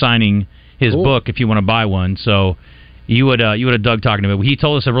will be signing his book if you want to buy one. So you would have dug talking to him. He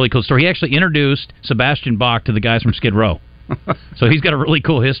told us a really cool story. He actually introduced Sebastian Bach to the guys from Skid Row. So he's got a really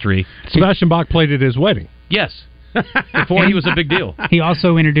cool history. Sebastian Bach played at his wedding. Yes. Before he was a big deal. He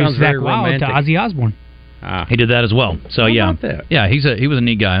also introduced Sounds Zach very Wilde romantic. to Ozzy Osbourne. He did that as well. So How about that? yeah, he was a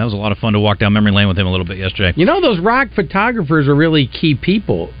neat guy. That was a lot of fun to walk down memory lane with him a little bit yesterday. You know, those rock photographers are really key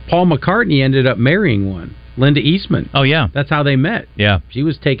people. Paul McCartney ended up marrying one, Linda Eastman. Oh yeah, that's how they met. Yeah, she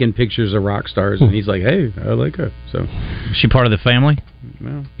was taking pictures of rock stars, and he's like, "Hey, I like her." So, is she part of the family?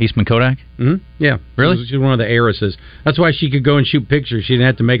 Well, Eastman Kodak. Mm-hmm. Yeah, really. She's one of the heiresses. That's why she could go and shoot pictures. She didn't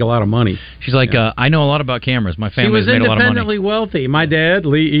have to make a lot of money. She's like, I know a lot about cameras. My family She was has made a lot of money. independently wealthy. My dad,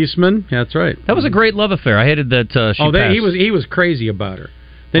 Lee Eastman. That's right. That was a great love affair. I hated that she passed. He was crazy about her.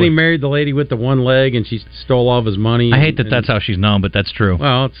 Then he married the lady with the one leg, and she stole all of his money. I hate that that's how she's known, but that's true.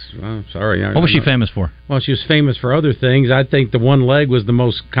 Well, sorry. What was she famous for? Well, she was famous for other things. I think the one leg was the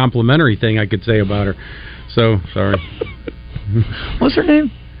most complimentary thing I could say about her. So, sorry. What's her name?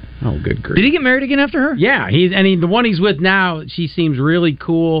 Oh, good grief. Did he get married again after her? Yeah, the one he's with now, she seems really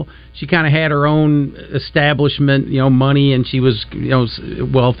cool. She kind of had her own establishment, money, and she was,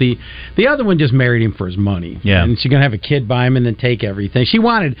 wealthy. The other one just married him for his money. Yeah. And she's going to have a kid by him and then take everything. She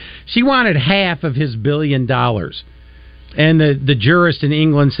wanted half of his $1 billion. And the jurist in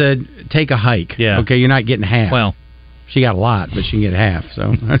England said, take a hike. Yeah. Okay, you're not getting half. Well, she got a lot, but she can get half.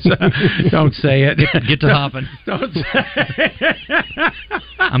 So don't say it. Get to hopping. Don't say it.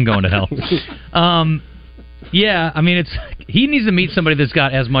 I'm going to hell. Yeah, I mean, he needs to meet somebody that's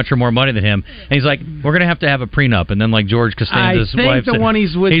got as much or more money than him. And he's like, we're going to have a prenup. And then like George Costanza's wife the one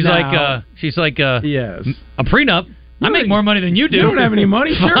he's with now. She's like, yes, a prenup? I make more money than you do. You don't have any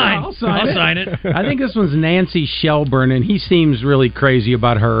money? Sure, Fine. I'll sign it. I think this one's Nancy Shelburne, and he seems really crazy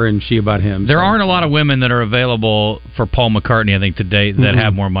about her, and she about him. There aren't a lot of women that are available for Paul McCartney, I think, to date that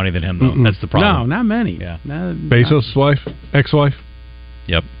have more money than him, though. That's the problem. No, not many. Yeah. Bezos' wife, ex-wife.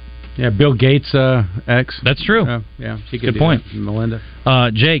 Yep. Yeah, Bill Gates' ex. That's true. Yeah, she could Good point. that. Melinda.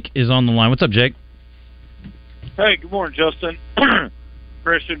 Jake is on the line. What's up, Jake? Hey, good morning, Justin.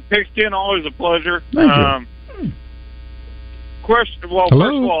 Christian, Pigskin, always a pleasure. Thank you. Hello? First of all, Screw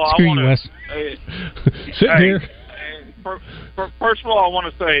I want you, Wes. Sitting here. First of all, I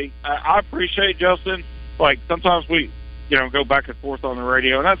want to say I appreciate Justin. Like sometimes we, go back and forth on the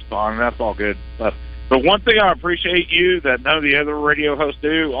radio, and that's fine. That's all good. But one thing I appreciate you that none of the other radio hosts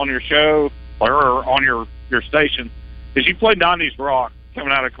do on your show or on your station is you play 90s rock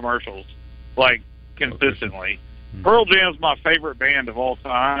coming out of commercials like consistently. Pearl Jam's my favorite band of all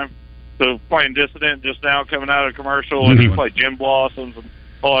time. So playing Dissident just now coming out of a commercial, and he played Gin Blossoms and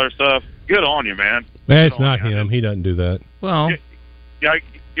all that stuff. Good on you, man. It's not him. He doesn't do that. Well, you got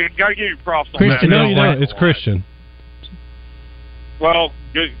to give you props on Christian, that. no, you don't. It's Christian. Well,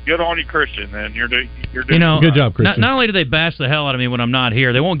 good on you, Christian. Then you're doing good job, Christian. Not only do they bash the hell out of me when I'm not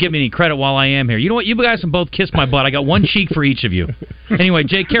here, they won't give me any credit while I am here. You know what? You guys can both kiss my butt. I got one cheek for each of you. Anyway,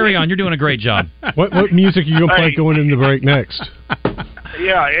 Jake, carry on. You're doing a great job. What music are you going to play going into the break next?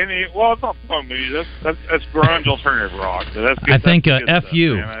 Yeah, it's not fun music. That's grunge alternative rock. So that's good. I think F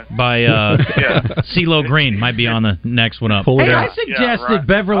You by CeeLo Green might be on the next one up. Hey, I suggested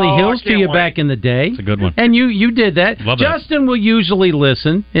Beverly Hills to you back in the day. It's a good one. And you did that. Love Justin will usually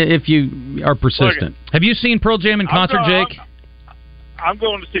listen if you are persistent. Have you seen Pearl Jam in concert, Jake? I'm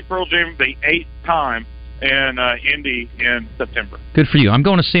going to see Pearl Jam the 8th time in Indy in September. Good for you. I'm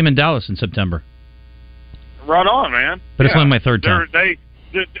going to see him in Dallas in September. Right on, man. But it's only my third time.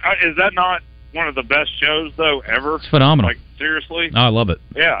 Is that not one of the best shows, though, ever? It's phenomenal. Like, seriously? Oh, I love it.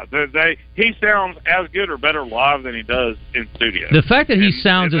 Yeah. He sounds as good or better live than he does in studio. The fact that he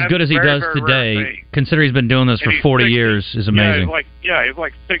sounds as good as he does today, considering he's been doing this for 40 years, is amazing. He's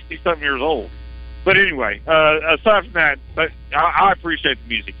like 60-something years old. But anyway, aside from that, I appreciate the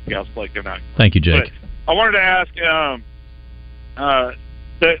music you guys play tonight. Thank you, Jake. But I wanted to ask,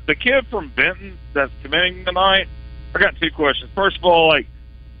 the kid from Benton that's committing tonight, I got two questions. First of all, I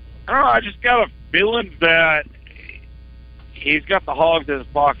don't know, I just got a feeling that he's got the hogs in his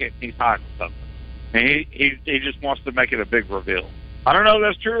pocket and he's hiding something. And he just wants to make it a big reveal. I don't know if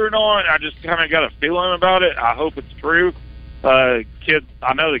that's true or not. I just kind of got a feeling about it. I hope it's true. I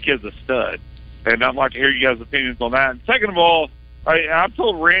know the kid's a stud, and I'd like to hear you guys' opinions on that. And second of all, I've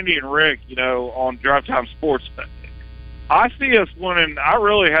told Randy and Rick, on Drive Time Sports, I see us winning. I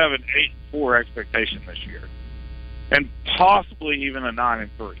really have an 8-4 expectation this year, and possibly even a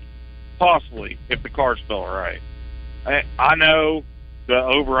 9-3. Possibly, if the cards fell right. I know the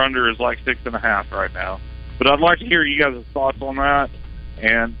over/under is like 6.5 right now, but I'd like to hear you guys' thoughts on that.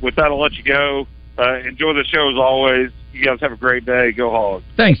 And with that, I'll let you go. Enjoy the show as always. You guys have a great day. Go Hogs.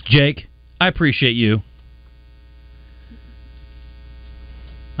 Thanks, Jake. I appreciate you.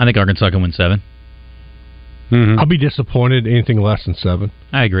 I think Arkansas can win 7. I'll be disappointed anything less than 7.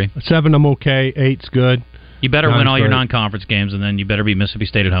 I agree. 7, I'm okay. 8's good. You better 9's win all your great. non-conference games, and then you better beat Mississippi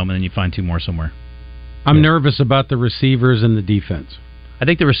State at home, and then you find 2 more somewhere. I'm nervous about the receivers and the defense. I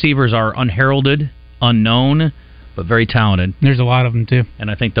think the receivers are unheralded, unknown, but very talented. There's a lot of them, too.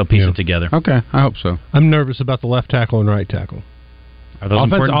 And I think they'll piece it together. Okay, I hope so. I'm nervous about the left tackle and right tackle. Are those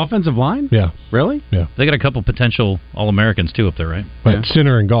important? Offensive line? Yeah. Really? Yeah. They got a couple potential All-Americans, too, up there, right? But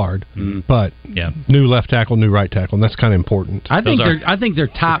center and guard. But new left tackle, new right tackle, and that's kind of important. I think they're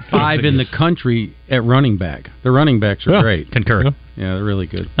top 5 in the country at running back. The running backs are great. Concur. Yeah, they're really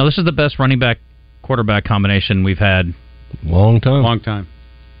good. Now, this is the best running back-quarterback combination we've had. Long time.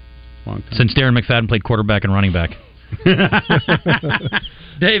 Since Darren McFadden played quarterback and running back.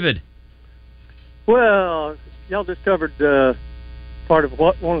 David. Well, y'all just covered part of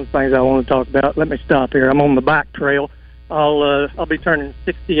one of the things I want to talk about. Let me stop here. I'm on the back trail. I'll be turning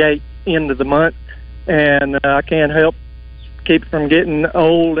 68 end of the month, and I can't help keep from getting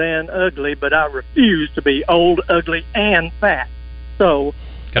old and ugly, but I refuse to be old, ugly, and fat. So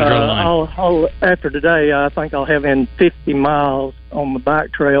I'll after today, I think I'll have in 50 miles on the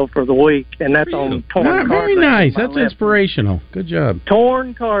back trail for the week, and that's on torn cartilage. Very nice. That's inspirational. Good job.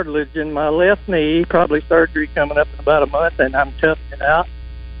 Torn cartilage in my left knee, probably surgery coming up in about a month, and I'm toughing it out.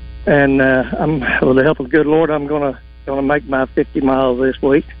 And I'm, with the help of the good Lord, I'm gonna make my 50 miles this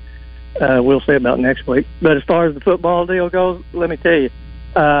week. We'll see about next week. But as far as the football deal goes, let me tell you,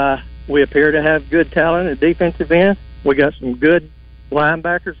 we appear to have good talent at defensive end. We got some good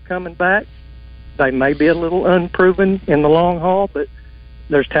linebackers coming back. They may be a little unproven in the long haul, but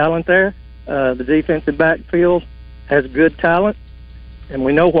there's talent there. The defensive backfield has good talent, and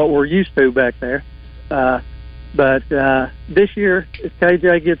we know what we're used to back there. But this year, if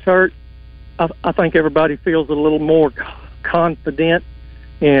KJ gets hurt, I think everybody feels a little more confident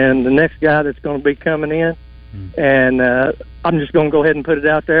in the next guy that's going to be coming in. And I'm just going to go ahead and put it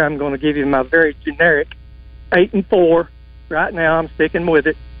out there. I'm going to give you my very generic 8-4. Right now, I'm sticking with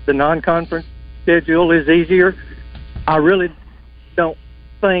it. The non-conference schedule is easier. I really don't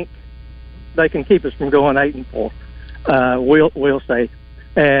think they can keep us from going 8-4. We'll see.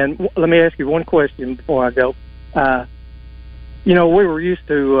 And let me ask you one question before I go. We were used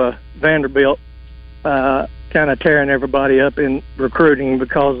to Vanderbilt kind of tearing everybody up in recruiting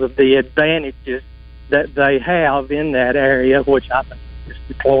because of the advantages that they have in that area, which I think is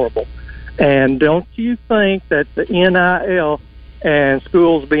deplorable. And don't you think that the NIL and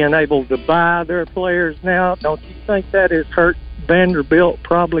schools being able to buy their players now, don't you think that has hurt Vanderbilt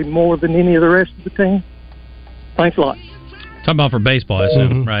probably more than any of the rest of the team? Thanks a lot. Talking about for baseball, I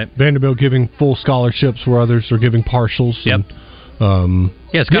assume, right? Vanderbilt giving full scholarships where others are giving partials. Yep.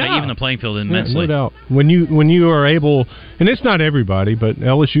 It's got to even the playing field immensely. No doubt. When you are able, and it's not everybody, but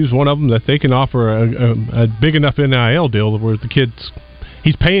LSU's one of them, that they can offer a big enough NIL deal where the kid's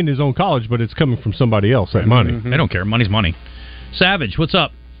he's paying his own college, but it's coming from somebody else, that money. They don't care. Money's money. Savage, what's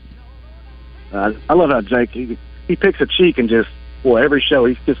up? I love how Jake, he picks a cheek and just, every show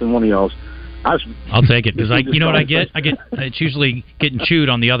he's kissing one of y'all's. I'll take it, because you know what I get? It's usually getting chewed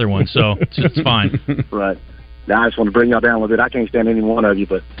on the other one, so it's fine. Right. Now, I just want to bring y'all down with it. I can't stand any one of you,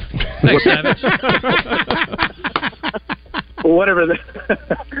 but... Thanks, Savage.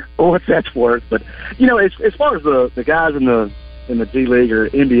 What's that's worth. But, as far as the guys in the G League or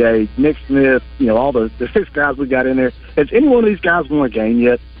NBA, Nick Smith, all the 6 guys we got in there, has any one of these guys won a game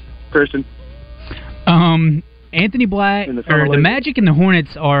yet, Christian? Anthony Black, or the Magic and the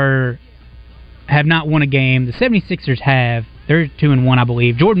Hornets have not won a game. The 76ers have. They're 2-1, I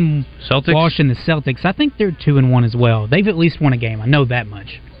believe. Jordan Celtics? Walsh and the Celtics, I think they're 2-1 as well. They've at least won a game. I know that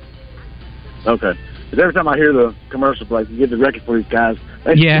much. Okay. Because every time I hear the commercials, like, you give the record for these guys,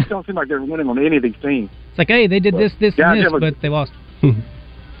 they just don't seem like they're winning on any of these teams. It's like, hey, they did this, and this, but they lost.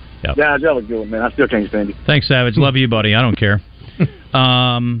 Yep. Yeah, that was good, man. I still can't stand it. Thanks, Savage. Love you, buddy. I don't care.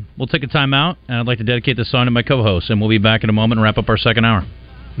 We'll take a timeout, and I'd like to dedicate this song to my co-host, and we'll be back in a moment and wrap up our second hour.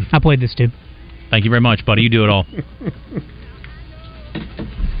 I played this, too. Thank you very much, buddy. You do it all.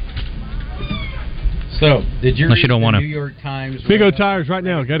 So, did you read the New York Times? Big O Tires right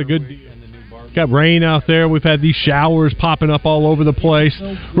now. Got rain out there. We've had these showers popping up all over the place.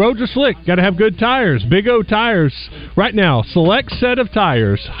 Roads are slick. Got to have good tires. Big O Tires right now. Select set of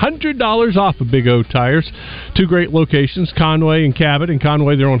tires. $100 off of Big O Tires. 2 great locations, Conway and Cabot. In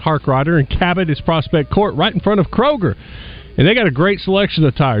Conway, they're on Harkrider, and Cabot is Prospect Court right in front of Kroger. And they got a great selection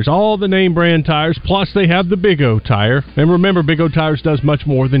of tires, all the name brand tires, plus they have the Big O tire. And remember, Big O Tires does much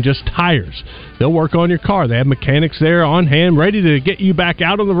more than just tires. They'll work on your car. They have mechanics there on hand, ready to get you back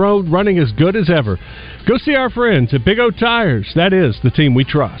out on the road, running as good as ever. Go see our friends at Big O Tires. That is the team we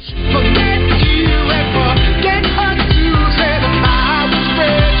trust. Forget you and forget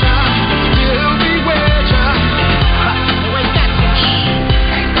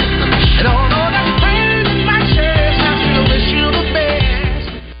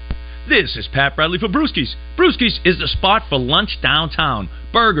This is Pat Bradley for Brewski's. Brewski's is the spot for lunch downtown.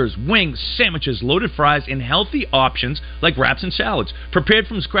 Burgers, wings, sandwiches, loaded fries, and healthy options like wraps and salads. Prepared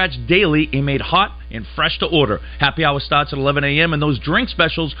from scratch daily and made hot and fresh to order. Happy hour starts at 11 a.m. and those drink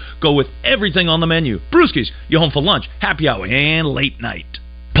specials go with everything on the menu. Brewski's, you're home for lunch, happy hour, and late night.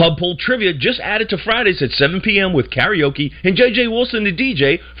 Pub Poll Trivia just added to Fridays at 7 p.m. with karaoke and J.J. Wilson the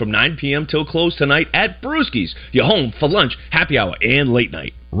DJ from 9 p.m. till close tonight at Brewski's. You're home for lunch, happy hour, and late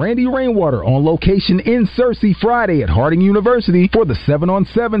night. Randy Rainwater on location in Searcy Friday at Harding University for the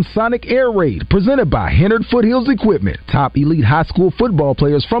 7-on-7 Sonic Air Raid presented by Hennard Foothills Equipment. Top elite high school football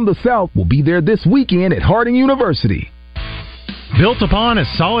players from the South will be there this weekend at Harding University. Built upon a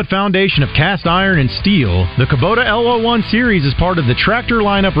solid foundation of cast iron and steel, the Kubota LO1 series is part of the tractor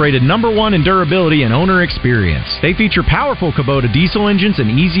lineup rated #1 in durability and owner experience. They feature powerful Kubota diesel engines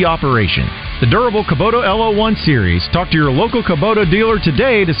and easy operation. The durable Kubota LO1 series. Talk to your local Kubota dealer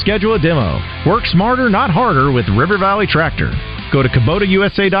today to schedule a demo. Work smarter, not harder with River Valley Tractor. Go to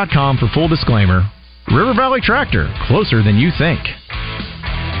KubotaUSA.com for full disclaimer. River Valley Tractor, closer than you think.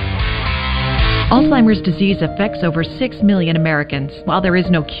 Alzheimer's disease affects over 6 million Americans. While there is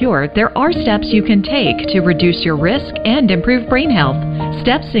no cure, there are steps you can take to reduce your risk and improve brain health.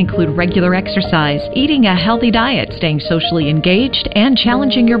 Steps include regular exercise, eating a healthy diet, staying socially engaged, and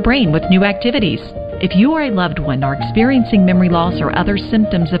challenging your brain with new activities. If you or a loved one are experiencing memory loss or other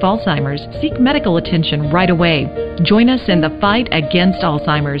symptoms of Alzheimer's, seek medical attention right away. Join us in the fight against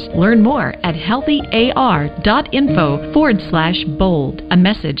Alzheimer's. Learn more at healthyar.info/bold. A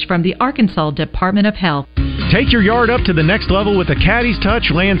message from the Arkansas Department of Health. Take your yard up to the next level with the Caddy's Touch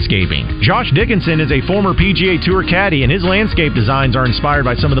Landscaping. Josh Dickinson is a former PGA Tour caddy, and his landscape designs are inspired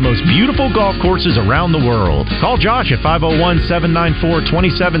by some of the most beautiful golf courses around the world. Call Josh at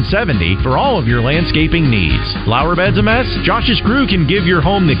 501-794-2770 for all of your landscaping needs. Flower beds a mess? Josh's crew can give your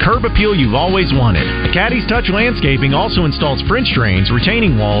home the curb appeal you've always wanted. The Caddy's Touch Landscaping also installs French drains,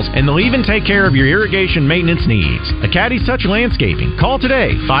 retaining walls, and they'll even take care of your irrigation maintenance needs. The Caddy's Touch Landscaping. Call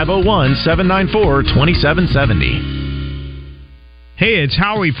today, 501-794-2770. Hey, it's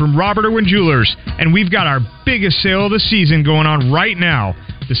Howie from Robert Irwin Jewelers, and we've got our biggest sale of the season going on right now.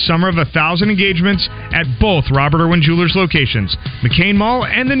 The Summer of 1,000 engagements at both Robert Irwin Jewelers locations, McCain Mall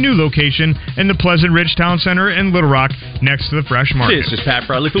and the new location in the Pleasant Ridge Town Center in Little Rock next to the Fresh Market. This is Pat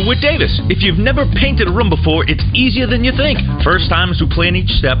Bradley for Whit Davis. If you've never painted a room before, it's easier than you think. First timers who plan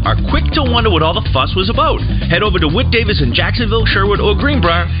each step are quick to wonder what all the fuss was about. Head over to Whit Davis in Jacksonville, Sherwood, or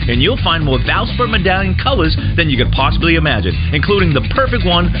Greenbrier, and you'll find more Valspar medallion colors than you could possibly imagine, including the perfect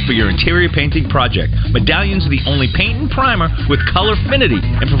one for your interior painting project. Medallions are the only paint and primer with color affinity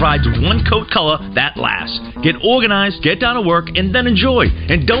and provides one coat color that lasts. Get organized, get down to work, and then enjoy.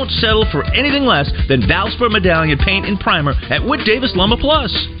 And don't settle for anything less than Valspar medallion paint and primer at Whit Davis Lumber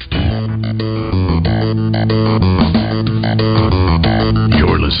Plus.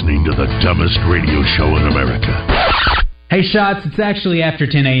 You're listening to the dumbest radio show in America. Hey, Shots, it's actually after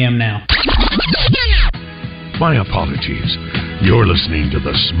 10 a.m. now. My apologies. You're listening to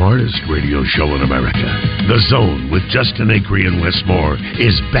the smartest radio show in America. The Zone with Justin Acree and Wes Moore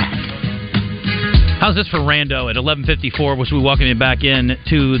is back. How's this for Rando at 11:54, which we welcome you back in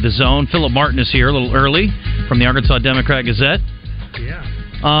to The Zone. Philip Martin is here a little early from the Arkansas Democrat-Gazette. Yeah.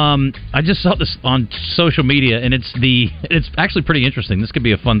 I just saw this on social media, and it's actually pretty interesting. This could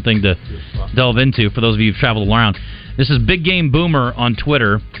be a fun thing to delve into for those of you who've traveled around. This is Big Game Boomer on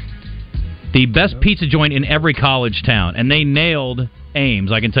Twitter. The best pizza joint in every college town, and they nailed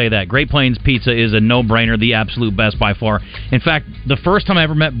Ames, I can tell you that. Great Plains Pizza is a no-brainer, the absolute best by far. In fact, the first time I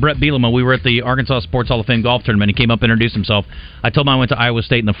ever met Brett Bielema, we were at the Arkansas Sports Hall of Fame golf tournament. He came up and introduced himself. I told him I went to Iowa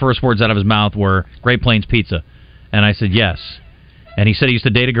State, and the first words out of his mouth were, Great Plains Pizza. And I said, yes. And he said he used to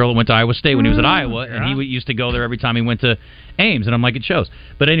date a girl that went to Iowa State when he was at Iowa, and he used to go there every time he went to Ames, and I'm like, it shows.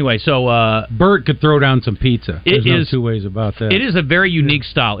 But anyway, so Bert could throw down some pizza. There's no two ways about that. It is a very unique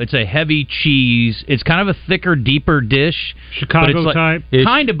style. It's a heavy cheese. It's kind of a thicker, deeper dish. Chicago type?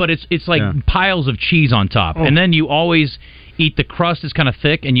 Kind of, but it's like piles of cheese on top. And then you always eat the crust is kind of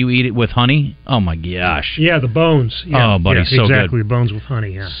thick, and you eat it with honey. Oh, my gosh. Yeah, the bones. Yeah, oh, buddy, so exactly, good. Bones with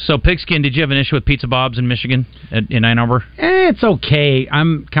honey, yeah. So, Pigskin, did you have an issue with Pizza Bob's in Michigan, in Ann Arbor? It's okay.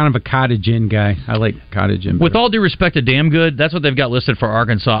 I'm kind of a Cottage Inn guy. I like Cottage Inn. With all due respect to Damn Good, that's what they've got listed for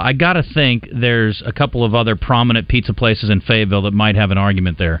Arkansas. I got to think there's a couple of other prominent pizza places in Fayetteville that might have an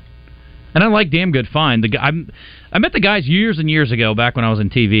argument there. And I like Damn Good fine. I met the guys years and years ago, back when I was in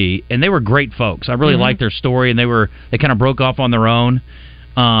TV, and they were great folks. I really liked their story, and they kind of broke off on their own.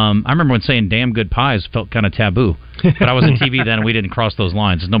 I remember when saying Damn Good pies felt kind of taboo. But I was in TV then, and we didn't cross those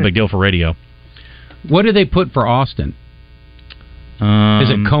lines. It's no big deal for radio. What do they put for Austin? Is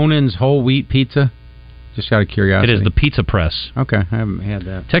it Conan's whole wheat pizza? Just out of curiosity. It is the Pizza Press. Okay, I haven't had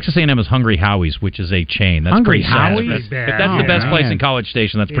that. Texas A&M is Hungry Howie's, which is a chain. That's Hungry pretty sad. Howie's? If that's the best place in College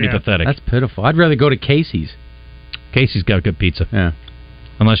Station, that's pretty pathetic. That's pitiful. I'd rather go to Casey's. Casey's got good pizza. Yeah.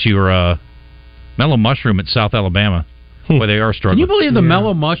 Unless you're Mellow Mushroom at South Alabama, where they are struggling. Can you believe the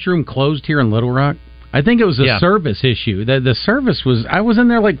Mellow Mushroom closed here in Little Rock? I think it was a service issue. The service was... I was in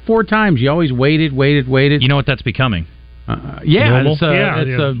there like 4 times. You always waited. You know what that's becoming? It's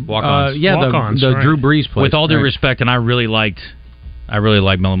Walk-ons. The Drew Brees place. With all due respect, and I really like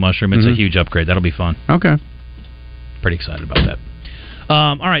Mellow Mushroom. It's a huge upgrade. That'll be fun. Okay. Pretty excited about that.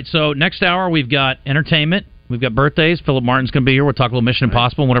 All right, so next hour we've got entertainment. We've got birthdays. Philip Martin's going to be here. We'll talk a little Mission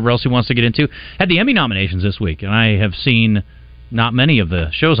Impossible and whatever else he wants to get into. Had the Emmy nominations this week, and I have seen not many of the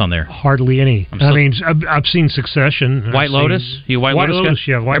shows on there. Hardly any. I mean, I've seen Succession. White Lotus? You White Lotus?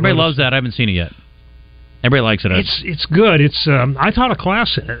 Yeah, Everybody loves that. I haven't seen it yet. Everybody likes it. It's good. It's I taught a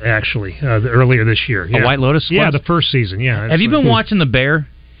class in it, actually earlier this year. A White Lotus class? Yeah, the first season. Yeah. Have you been watching The Bear?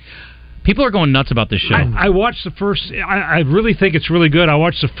 People are going nuts about this show. I watched the first. I really think it's really good. I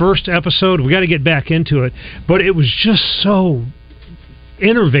watched the first episode. We got to get back into it, but it was just so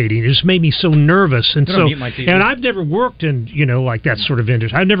enervating. It just made me so nervous, and I've never worked in like that sort of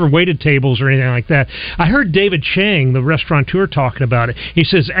industry. I've never waited tables or anything like that. I heard David Chang, the restaurateur, talking about it. He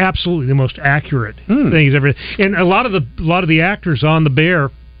says absolutely the most accurate thing he's ever. And a lot of the actors on The Bear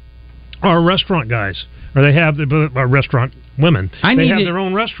are restaurant guys, or they have restaurant women. They have their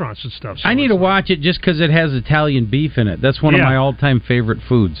own restaurants and stuff. So I need to watch it just because it has Italian beef in it. That's one of my all-time favorite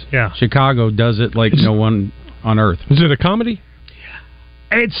foods. Yeah, Chicago does it like no one on earth. Is it a comedy?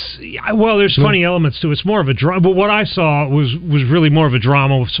 There's funny elements to it. It's more of a drama. But what I saw was really more of a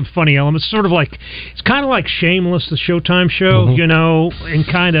drama with some funny elements. Sort of like, it's kind of like Shameless, the Showtime show, and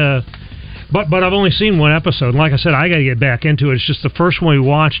kind of. But I've only seen one episode. And like I said, I got to get back into it. It's just the first one we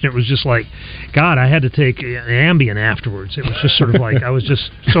watched, and it was just like, God, I had to take Ambien afterwards. It was just sort of like I was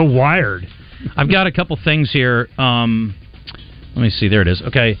just so wired. I've got a couple things here. Let me see. There it is.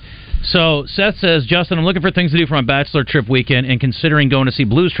 Okay. So Seth says, Justin, I'm looking for things to do for my bachelor trip weekend and considering going to see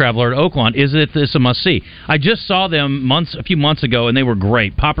Blues Traveler at Oaklawn. Is this a must-see? I just saw them a few months ago, and they were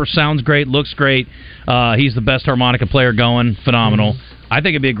great. Popper sounds great, looks great. He's the best harmonica player going. Phenomenal. I think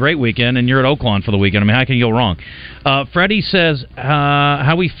it'd be a great weekend, and you're at Oaklawn for the weekend. I mean, how can you go wrong? Freddie says,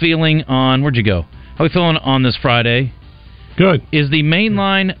 how we feeling on... Where'd you go? How we feeling on this Friday? Good. Is the main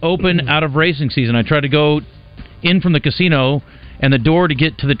line open out of racing season? I tried to go in from the casino, and the door to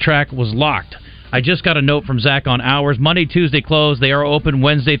get to the track was locked. I just got a note from Zach on hours. Monday, Tuesday closed. They are open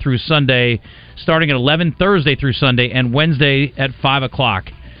Wednesday through Sunday, starting at 11 Thursday through Sunday, and Wednesday at 5 o'clock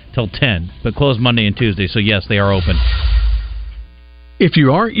till 10, but closed Monday and Tuesday, so yes, they are open. If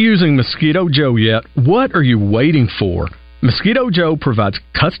you aren't using Mosquito Joe yet, what are you waiting for? Mosquito Joe provides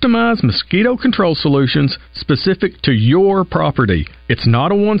customized mosquito control solutions specific to your property. It's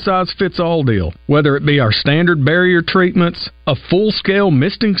not a one-size-fits-all deal. Whether it be our standard barrier treatments, a full-scale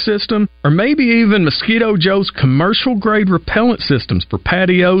misting system, or maybe even Mosquito Joe's commercial-grade repellent systems for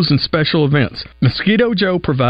patios and special events, Mosquito Joe provides